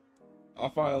could. I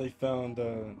finally found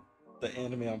the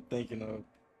anime I'm thinking of.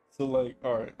 So like,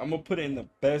 alright, I'm gonna put it in the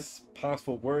best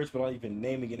possible words without even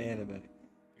naming an anime.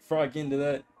 Before I get into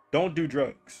that, don't do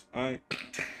drugs. Alright?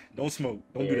 Don't smoke.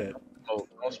 Don't do that.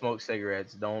 Don't smoke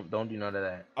cigarettes. Don't do none of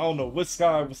that. I don't know what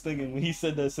Sky was thinking when he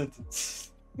said that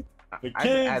sentence. The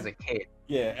kids, As a kid.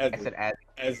 yeah,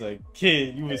 as a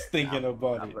kid, you was thinking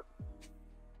about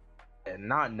it.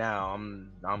 Not now.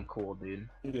 I'm cool, dude.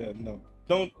 Yeah, no.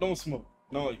 Don't smoke.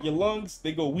 No, your lungs,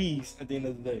 they go wheeze at the end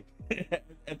of the day.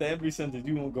 At the every sentence,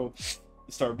 you gonna go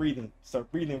start breathing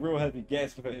real heavy,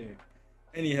 gasping for air.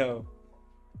 Anyhow,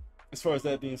 as far as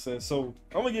that being said, so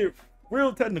I'm gonna get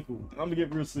real technical. I'm gonna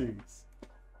get real serious.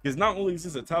 Because not only is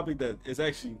this a topic that is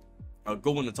actually a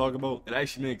good one to talk about, it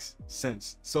actually makes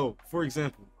sense. So, for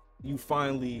example, you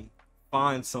finally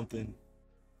find something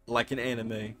like an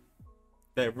anime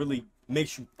that really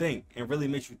makes you think and really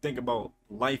makes you think about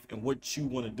life and what you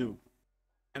want to do.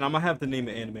 And I'm gonna have to name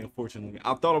an anime, unfortunately.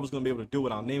 I thought I was gonna be able to do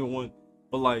it. I'll name it one,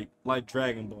 but like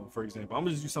Dragon Ball, for example. I'm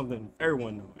gonna just do something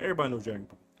everyone knows. Everybody knows Dragon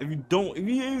Ball. If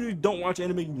you don't watch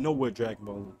anime, you know what Dragon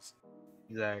Ball is.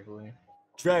 Exactly.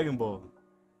 Dragon Ball.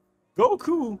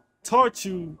 Goku taught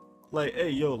you, like, hey,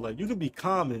 yo, like, you can be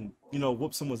calm and, you know,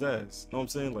 whoop someone's ass. You know what I'm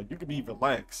saying? Like, you can be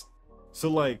relaxed. So,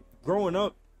 like, growing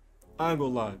up, I ain't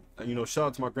gonna lie. You know, shout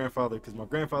out to my grandfather, because my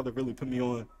grandfather really put me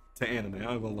on to anime.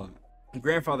 I ain't gonna lie. My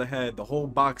grandfather had the whole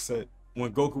box set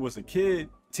when Goku was a kid,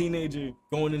 teenager,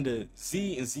 going into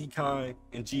Z and Z Kai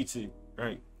and GT,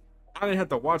 right? I didn't have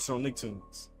to watch it on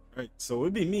Nicktoons, right? So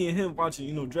it'd be me and him watching,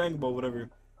 you know, Dragon Ball, whatever.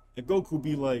 And Goku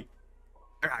be like,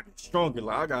 I gotta get stronger.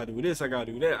 Like, I gotta do this, I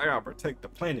gotta do that. I gotta protect the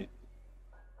planet.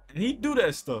 And he'd do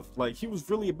that stuff. Like, he was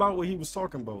really about what he was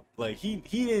talking about. Like, he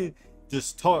didn't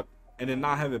just talk and then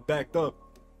not have it backed up.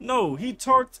 No, he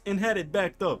talked and had it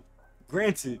backed up.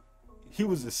 Granted, he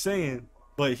was a Saiyan,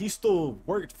 but he still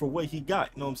worked for what he got.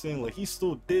 You know what I'm saying? Like, he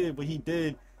still did what he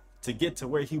did to get to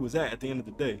where he was at the end of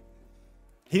the day.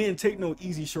 He didn't take no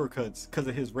easy shortcuts because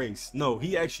of his race. No,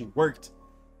 he actually worked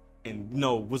and, you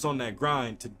know, was on that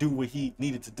grind to do what he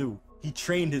needed to do. He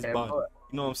trained his body.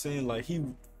 You know what I'm saying? Like, he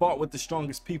fought with the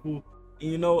strongest people.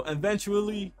 And, you know,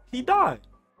 eventually he died.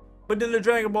 But then the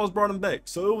Dragon Balls brought him back.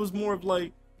 So it was more of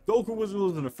like, Goku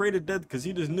wasn't afraid of death because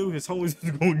he just knew his homies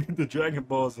was going to get the Dragon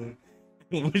Balls and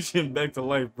wish him back to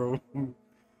life, bro.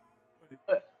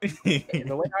 The way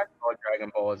I saw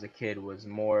Dragon Ball as a kid was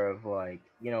more of like,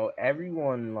 you know,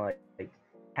 everyone like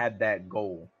had that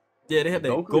goal. Yeah, they had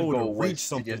that goal to reach To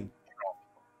something.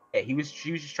 yeah, he was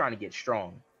just trying to get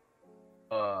strong.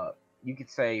 You could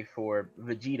say for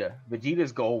Vegeta,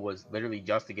 Vegeta's goal was literally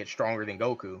just to get stronger than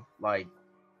Goku. Like,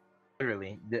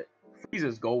 literally,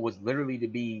 Frieza's goal was literally to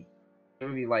be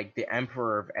like the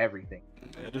emperor of everything.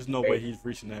 Yeah, there's no way he's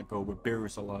reaching that goal with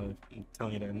Beerus alive. I'm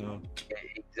telling you that now.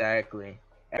 Exactly.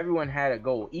 Everyone had a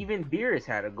goal. Even Beerus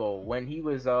had a goal when he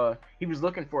was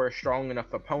looking for a strong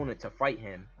enough opponent to fight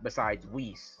him besides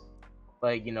Whis.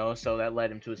 Like, you know, so that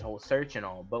led him to his whole search and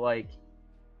all. But like,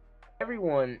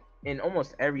 everyone in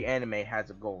almost every anime has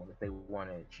a goal that they want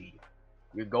to achieve.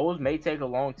 Your goals may take a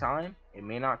long time. It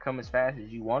may not come as fast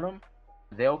as you want them.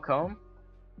 They'll come.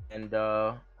 And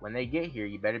when they get here,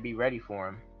 you better be ready for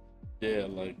them. Yeah,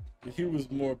 like he was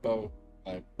more about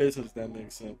like business that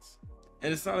makes sense.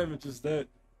 And it's not even just that.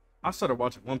 I started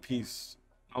watching One Piece.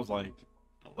 I was like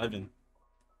 11,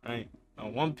 right? Now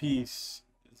One Piece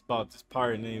is about this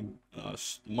pirate named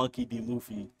Monkey D.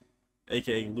 Luffy,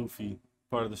 aka Luffy,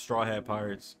 part of the Straw Hat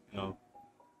Pirates, you know.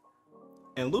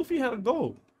 And Luffy had a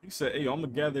goal. He said, "Hey, I'm gonna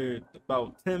gather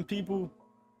about 10 people,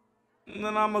 and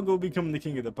then I'm gonna go become the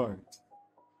king of the pirates."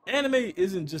 Anime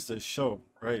isn't just a show,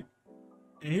 right?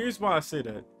 And here's why I say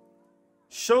that.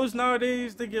 Shows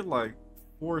nowadays, they get like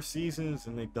 4 seasons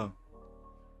and they done.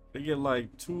 They get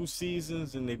like 2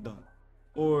 seasons and they done.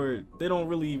 Or they don't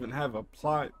really even have a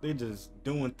plot. They just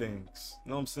doing things. You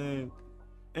know what I'm saying?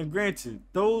 And granted,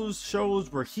 those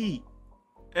shows were heat.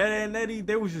 Ed and Eddie,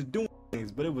 they was just doing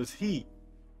things, but it was heat.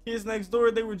 Kids Next Door,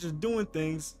 they were just doing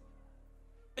things.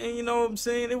 And you know what I'm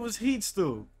saying? It was heat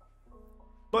still.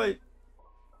 But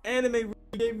anime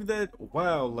really gave you that,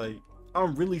 wow, like,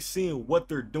 I'm really seeing what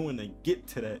they're doing to get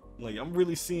to that. Like, I'm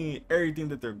really seeing everything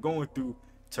that they're going through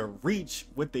to reach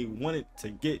what they wanted to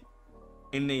get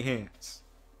in their hands.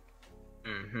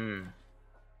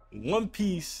 One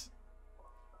Piece,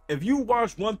 if you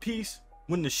watch One Piece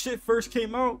when the shit first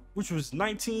came out, which was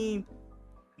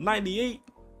 1998,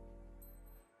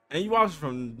 and you watch it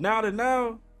from now to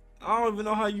now, I don't even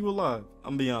know how you alive.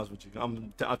 I'm gonna be honest with you.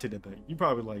 I'll take that back. You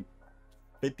probably like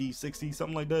 50, 60,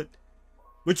 something like that.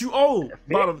 But you old.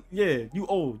 Bottom, yeah, you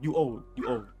old. You old.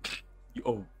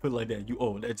 Put it like that. You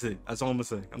old. That's it. That's all I'm gonna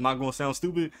say. I'm not gonna sound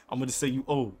stupid. I'm gonna say you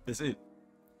old. That's it.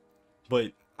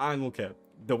 But I ain't gonna cap.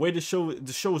 The way the show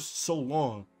is so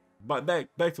long. But back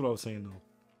to what I was saying though.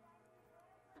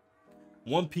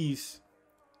 One Piece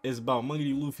is about Monkey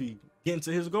D. Luffy getting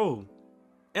to his goal.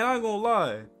 And I ain't gonna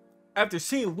lie. After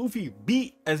seeing Luffy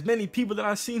beat as many people that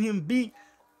I seen him beat,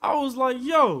 I was like,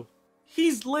 yo,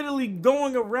 he's literally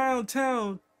going around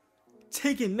town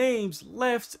taking names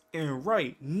left and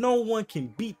right. No one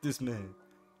can beat this man.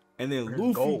 And then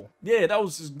Luffy, yeah, that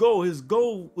was his goal. His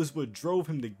goal was what drove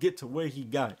him to get to where he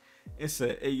got. And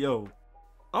said, hey, yo,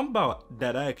 I'm about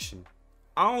that action.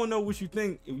 I don't know what you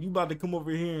think. If you about to come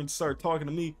over here and start talking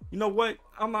to me, you know what?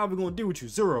 I'm not even going to deal with you.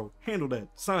 Zero, handle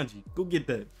that. Sanji, go get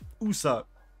that. Usopp,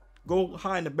 go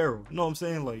hide in the barrel. You know what I'm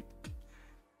saying? Like,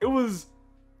 it was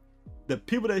the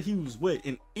people that he was with,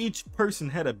 and each person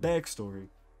had a backstory.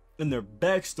 And their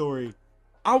backstory,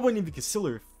 I wouldn't even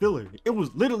consider it filler. It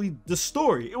was literally the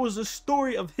story. It was the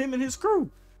story of him and his crew.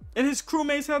 And his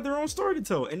crewmates had their own story to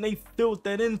tell. And they filled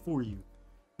that in for you.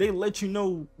 They let you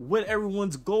know what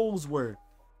everyone's goals were.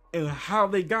 And how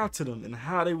they got to them. And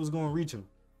how they was going to reach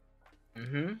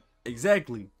them.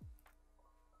 Exactly.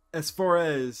 As far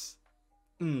as...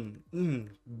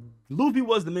 Luffy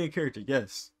was the main character,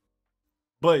 yes.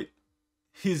 But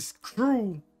his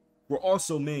crew were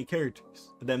also main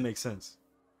characters, if that makes sense.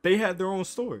 They had their own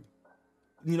story.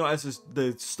 You know, as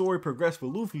the story progressed for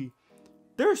Luffy,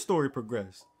 their story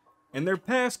progressed. And their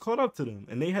past caught up to them.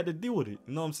 And they had to deal with it.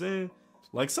 You know what I'm saying?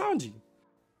 Like Sanji.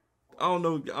 I don't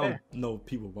know if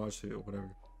people watch it or whatever.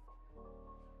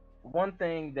 One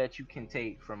thing that you can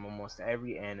take from almost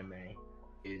every anime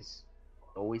is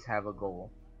always have a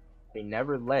goal. They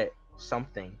never let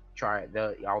something try.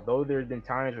 Although there's been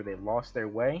times where they lost their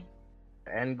way,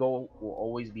 the end goal will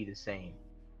always be the same.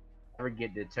 Never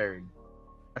get deterred.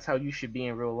 That's how you should be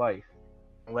in real life.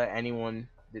 Don't let anyone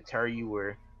deter you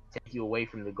or take you away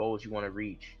from the goals you want to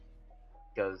reach.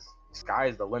 Because the sky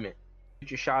is the limit.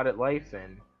 Shoot your shot at life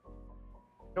and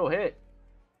you'll hit.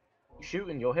 You shoot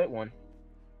and you'll hit one.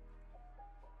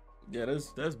 Yeah,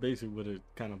 that's basically what it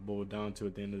kind of boiled down to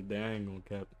at the end of the day. I ain't gonna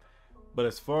cap. But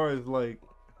as far as like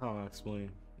how I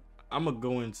explain, I'm gonna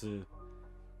go into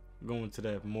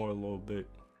that more a little bit.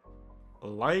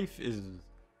 Life and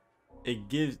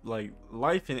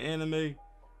anime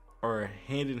are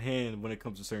hand in hand when it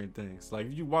comes to certain things. Like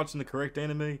if you're watching the correct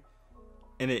anime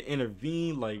and it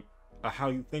intervene like how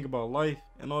you think about life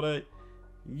and all that,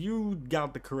 you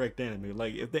got the correct anime.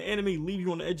 Like if the anime leave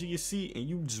you on the edge of your seat and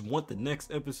you just want the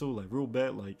next episode like real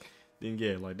bad, like then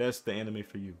yeah, like that's the anime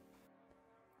for you.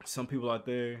 Some people out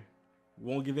there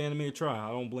won't give anime a try. I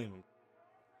don't blame them.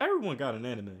 Everyone got an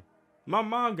anime. My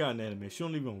mom got an anime. She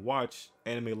don't even watch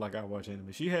anime like I watch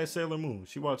anime. She had Sailor Moon.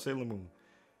 She watched Sailor Moon.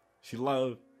 She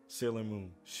loved Sailor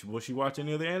Moon. Will she watch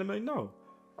any other anime? No.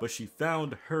 But she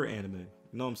found her anime.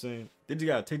 You know what I'm saying? They just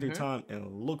gotta take their time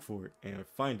and look for it and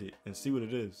find it and see what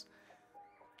it is.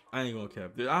 I ain't gonna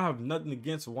cap. I have nothing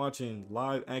against watching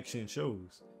live action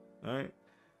shows. Alright?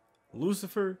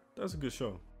 Lucifer, that's a good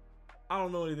show. I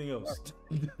don't know anything else.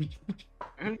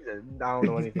 I don't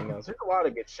know anything else. There's a lot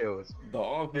of good shows. The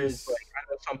There's Office. like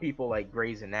I know some people like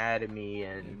Grey's Anatomy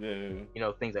and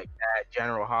Yeah. things like that,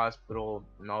 General Hospital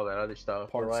and all that other stuff.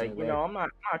 But Parks like and Rec. I'm not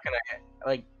gonna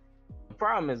like. The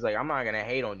problem is like I'm not gonna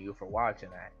hate on you for watching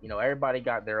that. Everybody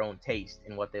got their own taste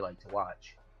in what they like to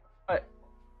watch. But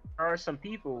there are some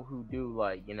people who do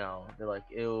like they're like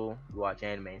ill, you watch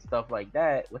anime and stuff like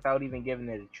that without even giving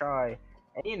it a try.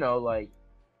 And like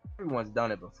everyone's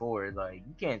done it before. Like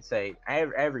you can't say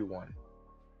everyone.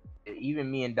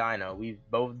 Even me and Dino, we've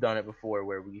both done it before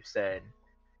where we've said,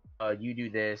 you do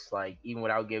this, like even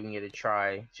without giving it a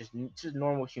try, just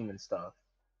normal human stuff.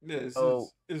 Yeah, So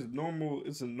it's normal.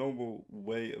 It's a normal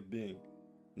way of being.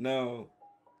 Now,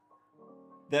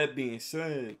 that being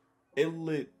said, it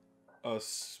lit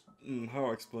us. How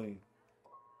I explain?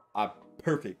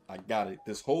 Perfect. I got it.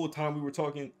 This whole time we were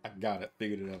talking, I got it.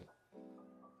 Figured it out.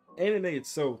 Anime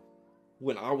itself,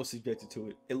 when I was subjected to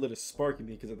it, it lit a spark in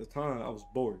me because at the time I was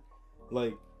bored.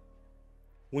 Like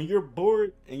when you're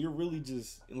bored and you're really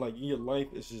just like in your life,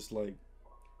 it's just like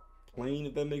plain,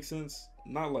 if that makes sense.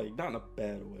 Not in a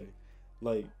bad way.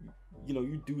 Like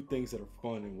you do things that are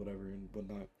fun and whatever and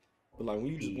whatnot. But like when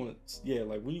you just want,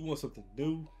 like when you want something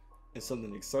new and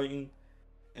something exciting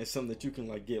and something that you can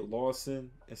like get lost in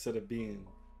instead of being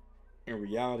in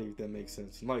reality, if that makes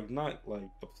sense. Like not like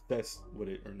obsessed with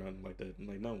it or nothing like that,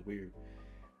 like nothing weird.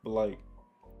 But like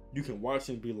you can watch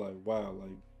it and be like, wow,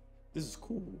 like this is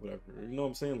cool, whatever. You know what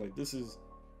I'm saying? Like this is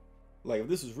like if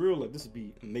this is real, like this would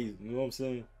be amazing. You know what I'm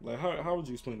saying? Like how would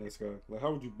you explain that, Sky? Like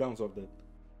how would you bounce off that?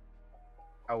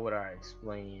 how would I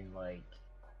explain like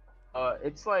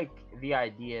it's like the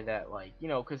idea that like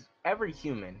because every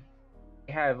human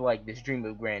have like this dream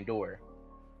of grandeur,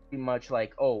 pretty much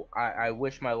like, oh, I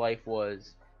wish my life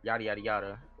was yada yada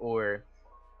yada, or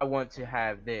I want to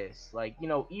have this. Like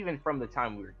even from the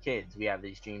time we were kids, we have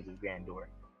these dreams of grandeur.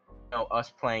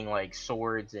 Us playing like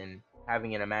swords and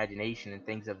having an imagination and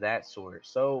things of that sort.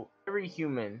 So every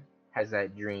human has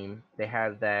that dream. They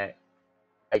have that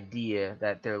idea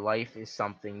that their life is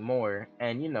something more,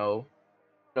 and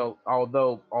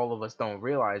although all of us don't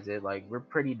realize it, like we're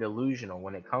pretty delusional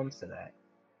when it comes to that.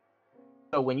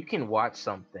 So when you can watch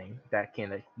something that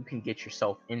you can get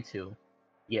yourself into,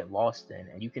 get lost in,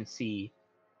 and you can see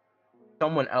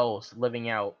someone else living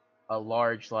out a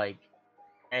large like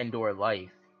Andor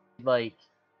life, like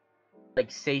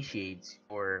satiates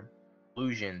your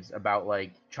illusions about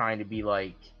like trying to be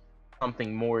like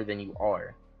something more than you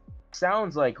are.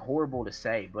 Sounds like horrible to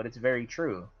say, but it's very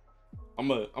true. I'm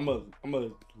a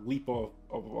leap off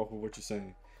of what you're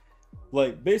saying.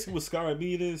 Like basically what Sky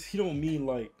mean is he don't mean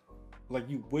like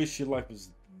you wish your life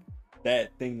was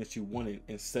that thing that you wanted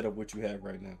instead of what you have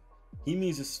right now. He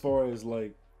means as far as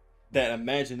like that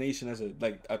imagination as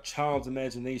a child's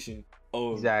imagination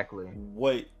of Exactly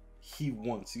what he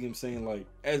wants. You know what I'm saying? Like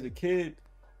as a kid,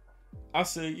 I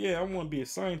said, yeah, I want to be a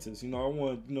scientist. I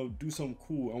want to do something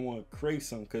cool. I want to create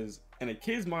something because in a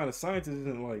kid's mind, a scientist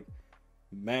isn't like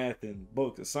math and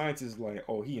books. A scientist is like,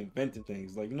 oh, he invented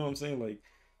things. Like you know what I'm saying? Like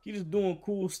he just doing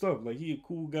cool stuff. Like he a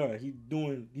cool guy. He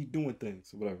doing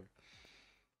things or whatever.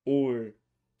 Or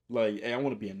like, hey, I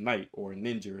want to be a knight or a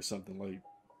ninja or something. Like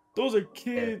those are yeah,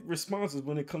 kid responses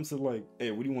when it comes to like,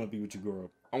 hey, what do you want to be when you grow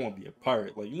up? I want to be a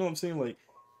pirate. Like you know what I'm saying? Like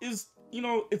it's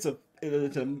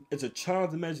a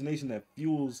child's imagination that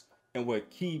fuels and what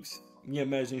keeps your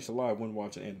imagination alive when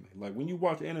watching anime. Like when you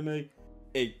watch anime,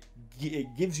 it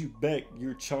gives you back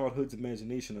your childhood's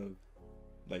imagination of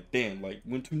like, damn, like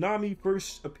when Toonami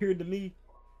first appeared to me,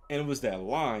 and it was that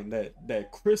line,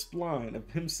 that crisp line of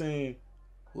him saying,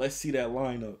 let's see that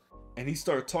lineup. And he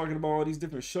started talking about all these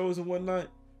different shows and whatnot.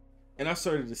 And I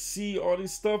started to see all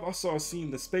this stuff. I started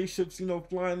seeing the spaceships,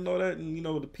 flying and all that, and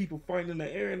the people fighting in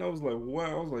the air. And I was like,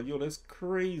 wow. I was like, yo, that's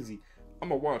crazy. I'm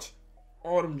gonna watch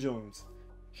all them Jones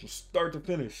from start to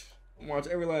finish. Watch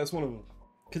every last one of them.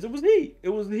 Cause it was heat. It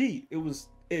was the heat.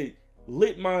 It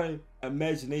lit my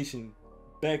imagination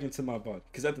back into my body.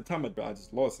 Cause at the time I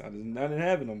just lost it. I didn't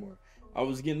have it no more. I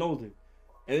was getting older.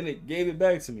 And then it gave it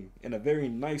back to me in a very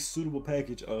nice, suitable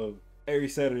package of every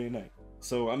Saturday night.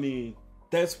 So I mean,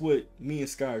 that's what me and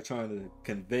Sky are trying to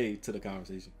convey to the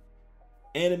conversation.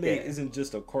 Anime isn't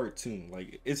just a cartoon.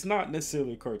 Like it's not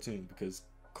necessarily a cartoon because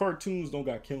cartoons don't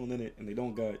got killing in it and they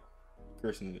don't got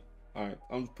cursing in it. Alright,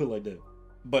 I'm just put it like that.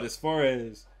 But as far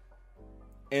as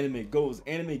anime goes,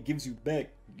 anime gives you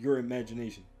back your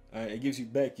imagination. Alright, it gives you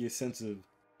back your sense of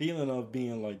feeling of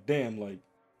being like, damn, like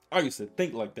I used to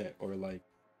think like that, or like,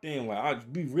 damn, like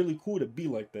I'd be really cool to be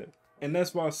like that. And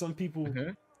that's why some people,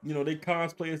 they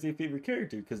cosplay as their favorite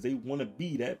character because they want to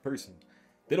be that person.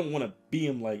 They don't want to be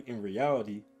him like in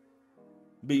reality,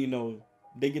 but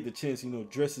they get the chance,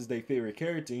 dress as their favorite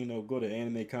character, go to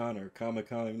Anime Con or Comic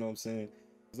Con, you know what I'm saying?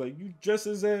 It's like you dress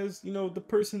as, the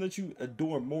person that you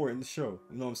adore more in the show,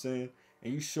 you know what I'm saying?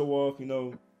 And you show off,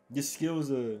 your skills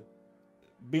of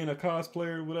being a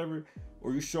cosplayer or whatever,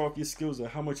 or you show off your skills of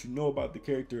how much you know about the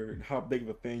character and how big of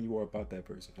a fan you are about that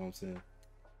person, you know what I'm saying?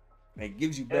 And it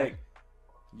gives you back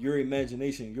your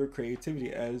imagination, your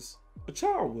creativity as a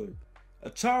child would. A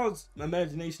child's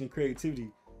imagination and creativity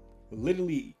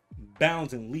literally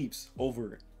bounds and leaps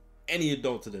over any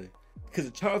adult today, because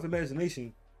a child's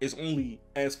imagination is only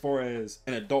as far as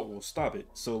an adult will stop it.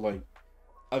 So like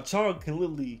a child can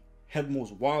literally have the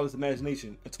most wildest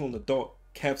imagination until an adult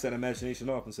caps that imagination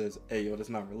off and says, hey yo, that's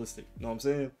not realistic, you know what I'm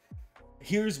saying?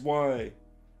 Here's why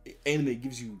anime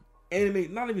gives you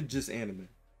not even just anime,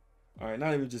 all right,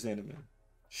 not even just anime,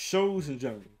 shows in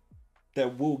general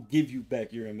that will give you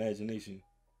back your imagination,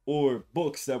 or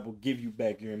books that will give you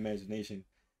back your imagination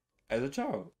as a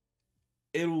child.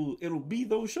 It'll be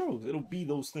those shows. It'll be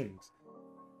those things.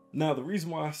 Now, the reason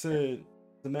why I said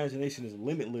the imagination is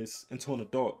limitless until an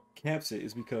adult caps it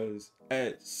is because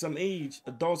at some age,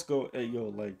 adults go, hey,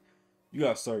 yo, like, you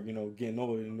gotta start, getting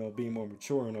older, being more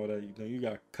mature and all that. You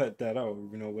gotta cut that out,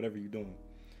 whatever you're doing.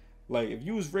 Like, if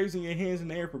you was raising your hands in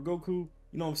the air for Goku, you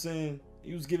know what I'm saying?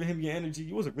 You was giving him your energy.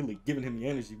 You wasn't really giving him your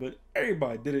energy, but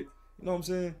everybody did it. You know what I'm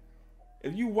saying?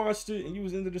 If you watched it and you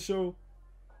was into the show,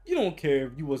 you don't care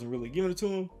if you wasn't really giving it to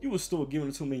him. You was still giving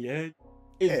it to him in your head.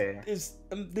 It's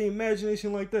the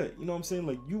imagination like that. You know what I'm saying?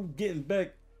 Like, you getting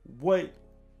back what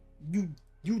you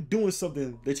doing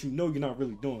something that you know you're not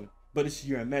really doing, but it's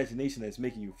your imagination that's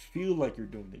making you feel like you're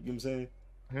doing it. You know what I'm saying?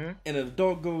 Mm-hmm. And an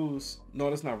adult goes, no,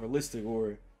 that's not realistic.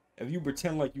 Or if you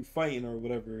pretend like you fighting or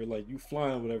whatever, like you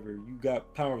flying or whatever, you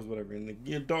got powers, whatever, and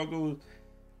the adult goes,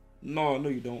 no,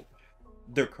 you don't.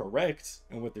 They're correct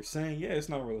in what they're saying. Yeah, it's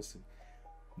not realistic.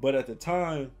 But at the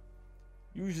time,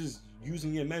 you was just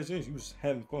using your imagination. You was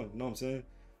having fun. You know what I'm saying?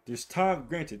 There's time,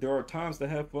 granted, there are times to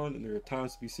have fun and there are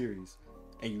times to be serious.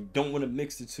 And you don't want to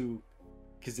mix the two,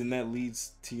 because then that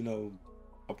leads to,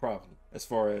 a problem. As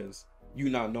far as you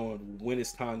not knowing when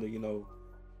it's time to,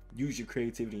 use your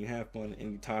creativity and have fun,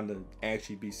 and time to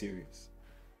actually be serious.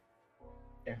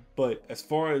 Yeah. But as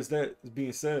far as that is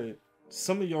being said,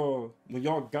 some of y'all, when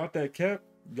y'all got that cap,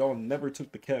 y'all never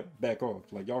took the cap back off.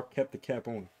 Like, y'all kept the cap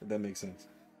on, if that makes sense.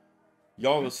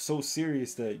 Y'all was so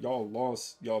serious that y'all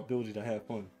lost y'all ability to have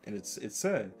fun. And it's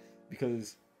sad,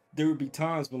 because there would be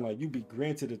times when, like, you'd be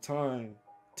granted a time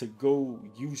to go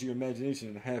use your imagination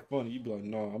and have fun, and you'd be like,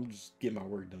 no, I'm just getting my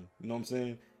work done. You know what I'm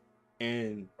saying?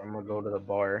 And I'm gonna go to the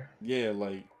bar. Yeah,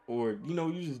 like, or,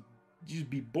 you just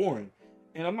be boring.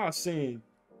 And I'm not saying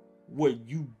what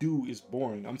you do is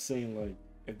boring. I'm saying, like,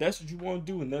 if that's what you want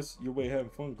to do and that's your way of having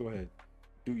fun, go ahead,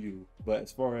 do you. But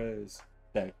as far as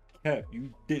that cap,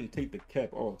 you didn't take the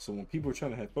cap off. So when people are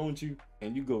trying to have fun with you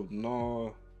and you go,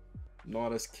 no,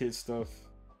 that's kid stuff,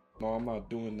 no, I'm not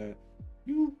doing that,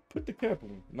 you put the cap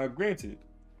on. Now granted,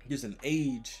 there's an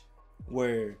age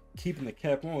where keeping the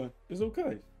cap on is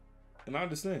okay, and I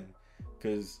understand,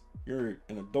 because you're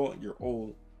an adult, you're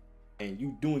old, and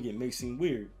you doing it may seem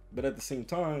weird, but at the same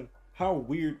time, how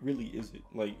weird really is it?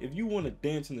 Like, if you want to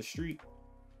dance in the street,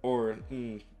 or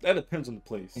that depends on the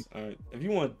place. All right, if you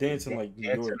want to dance in like New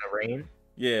York, in the rain.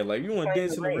 Yeah, like, you want to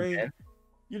dance in the rain, man.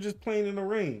 You're just playing in the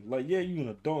rain. Like, yeah, you an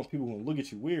adult, people gonna look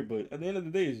at you weird, but at the end of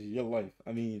the day, it's your life.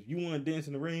 I mean, if you want to dance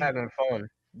in the rain, having fun,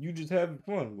 you just having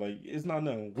fun. Like, it's not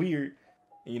nothing weird.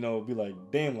 Be like,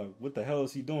 damn, like, what the hell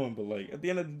is he doing? But like, at the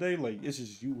end of the day, like, it's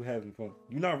just you having fun.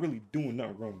 You're not really doing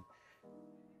nothing wrong.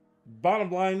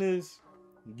 Bottom line is,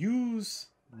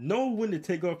 know when to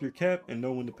take off your cap and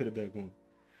know when to put it back on.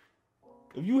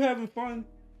 If you having fun,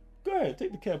 go ahead,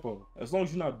 take the cap off. As long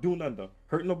as you're not doing nothing to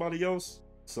hurt nobody else.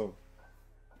 So,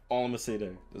 all I'm gonna say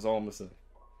there. That's all I'm gonna say.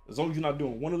 As long as you're not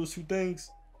doing one of those two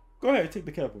things, go ahead, take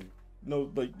the cap off.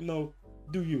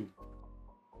 Do you.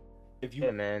 If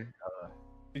you, man.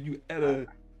 If you at a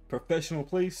professional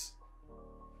place,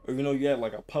 or you at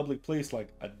like a public place, like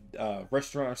a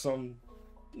restaurant or something,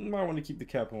 you might want to keep the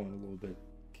cap on a little bit.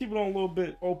 Keep it on a little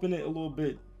bit, open it a little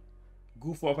bit,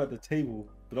 goof off at the table,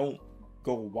 but don't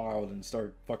go wild and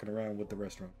start fucking around with the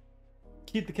restaurant.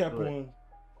 Keep the cap on,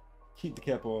 keep the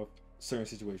cap off, certain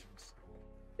situations.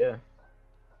 Yeah.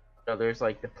 There's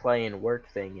like the play and work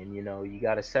thing, and you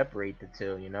gotta separate the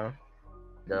two,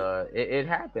 it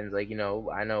happens, like,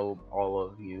 I know all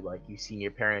of you, like, you've seen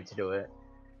your parents do it.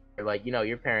 Or like,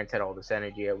 your parents had all this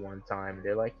energy at one time.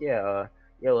 They're like, yeah,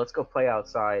 let's go play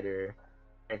outside, or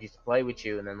and used to play with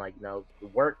you, and then, like, the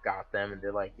work got them, and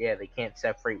they're like, yeah, they can't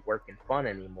separate work and fun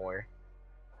anymore.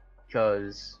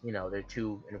 because they're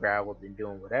too unraveled in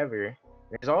doing whatever.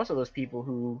 There's also those people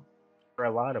who are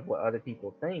a lot of what other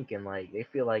people think, and like they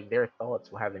feel like their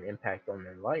thoughts will have an impact on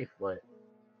their life. But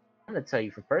I'm gonna tell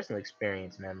you from personal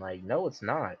experience, man. Like, no, it's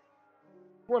not.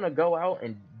 You want to go out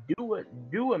and do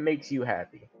what makes you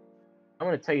happy. I'm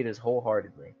gonna tell you this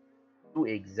wholeheartedly. Do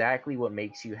exactly what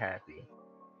makes you happy.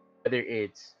 Whether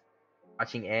it's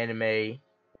watching anime,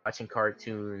 watching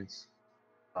cartoons,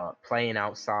 playing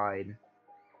outside,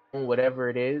 doing whatever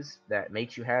it is that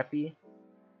makes you happy,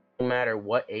 no matter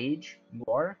what age you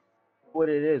are, do what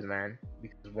it is, man.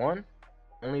 Because one,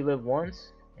 only live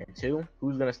once, and two,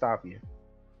 who's gonna stop you?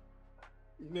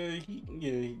 Yeah,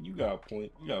 you got a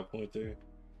point. You got a point there.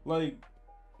 Like,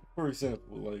 for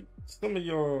example, like some of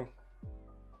y'all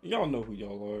know who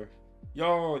y'all are.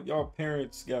 Y'all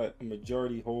parents got a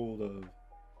majority hold of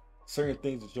certain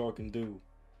things that y'all can do,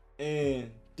 and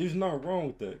there's nothing wrong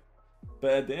with that.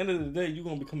 But at the end of the day, you're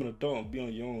gonna become an adult and be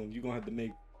on your own. You're gonna have to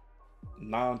make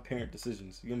non-parent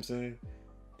decisions. You know what I'm saying?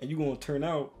 And you're gonna turn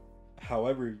out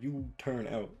however you turn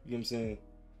out. You know what I'm saying?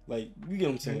 Like, you get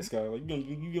what I'm saying, Sky? Like, you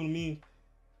get what I mean?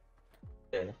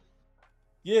 Yeah.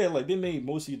 Yeah, like they made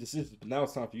most of your decisions, but now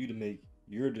it's time for you to make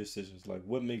your decisions. Like,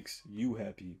 what makes you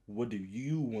happy? What do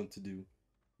you want to do?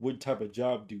 What type of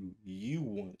job do you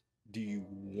want? Do you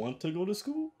want to go to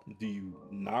school? Do you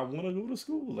not want to go to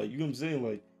school? Like, you know what I'm saying?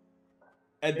 Like,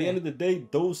 at the end of the day,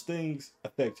 those things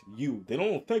affect you. They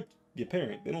don't affect your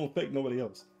parent. They don't affect nobody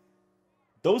else.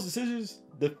 Those decisions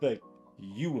affect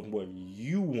you and what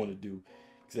you want to do.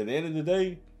 Because at the end of the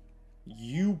day,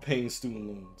 you paying student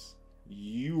loans.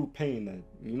 You paying that.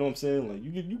 You know what I'm saying? Like,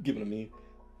 you giving to me.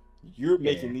 You're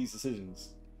making these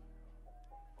decisions.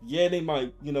 Yeah, they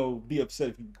might, be upset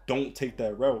if you don't take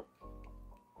that route.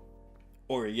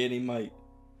 Or yeah, they might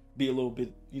be a little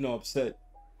bit, upset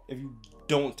if you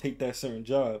don't take that certain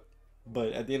job.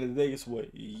 But at the end of the day, it's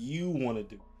what you want to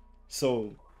do.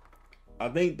 So I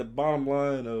think the bottom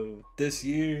line of this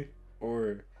year,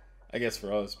 or I guess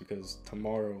for us, because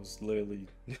tomorrow's literally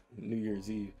New Year's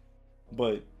Eve,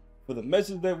 but for the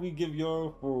message that we give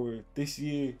y'all for this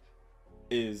year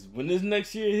is when this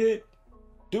next year hit,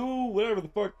 do whatever the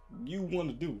fuck you want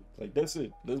to do. Like, that's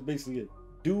it. That's basically it.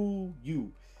 Do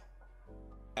you.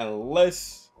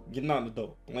 Unless you're not an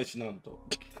adult. Unless you're not an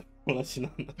adult. Unless you're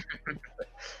not an adult.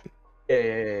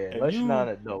 Yeah. Unless you're not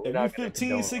an adult. If you're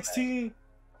 15, 16,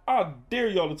 I dare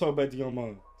y'all to talk back to your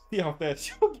mom. See how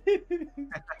fast you get.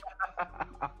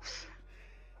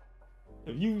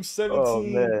 If you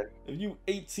 17, if you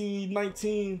 18,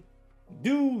 19,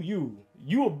 do you.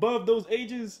 You above those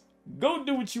ages, go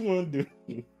do what you want to do.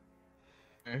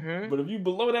 But if you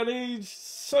below that age,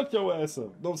 shut your ass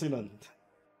up. Don't say nothing.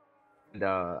 And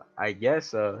I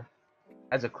guess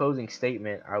as a closing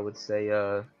statement, I would say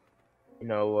have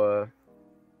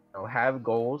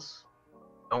goals.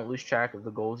 Don't lose track of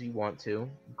the goals you want to.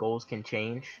 Goals can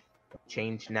change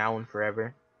now and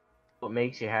forever. What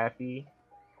makes you happy,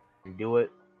 and do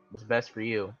it what's best for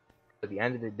you. At the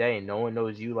end of the day, no one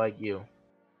knows you like you.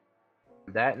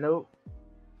 On that note,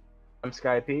 I'm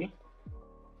Sky P.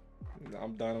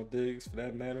 I'm Donald Diggs, for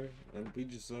that matter, and we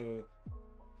just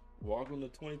walk on to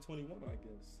 2021, I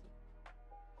guess.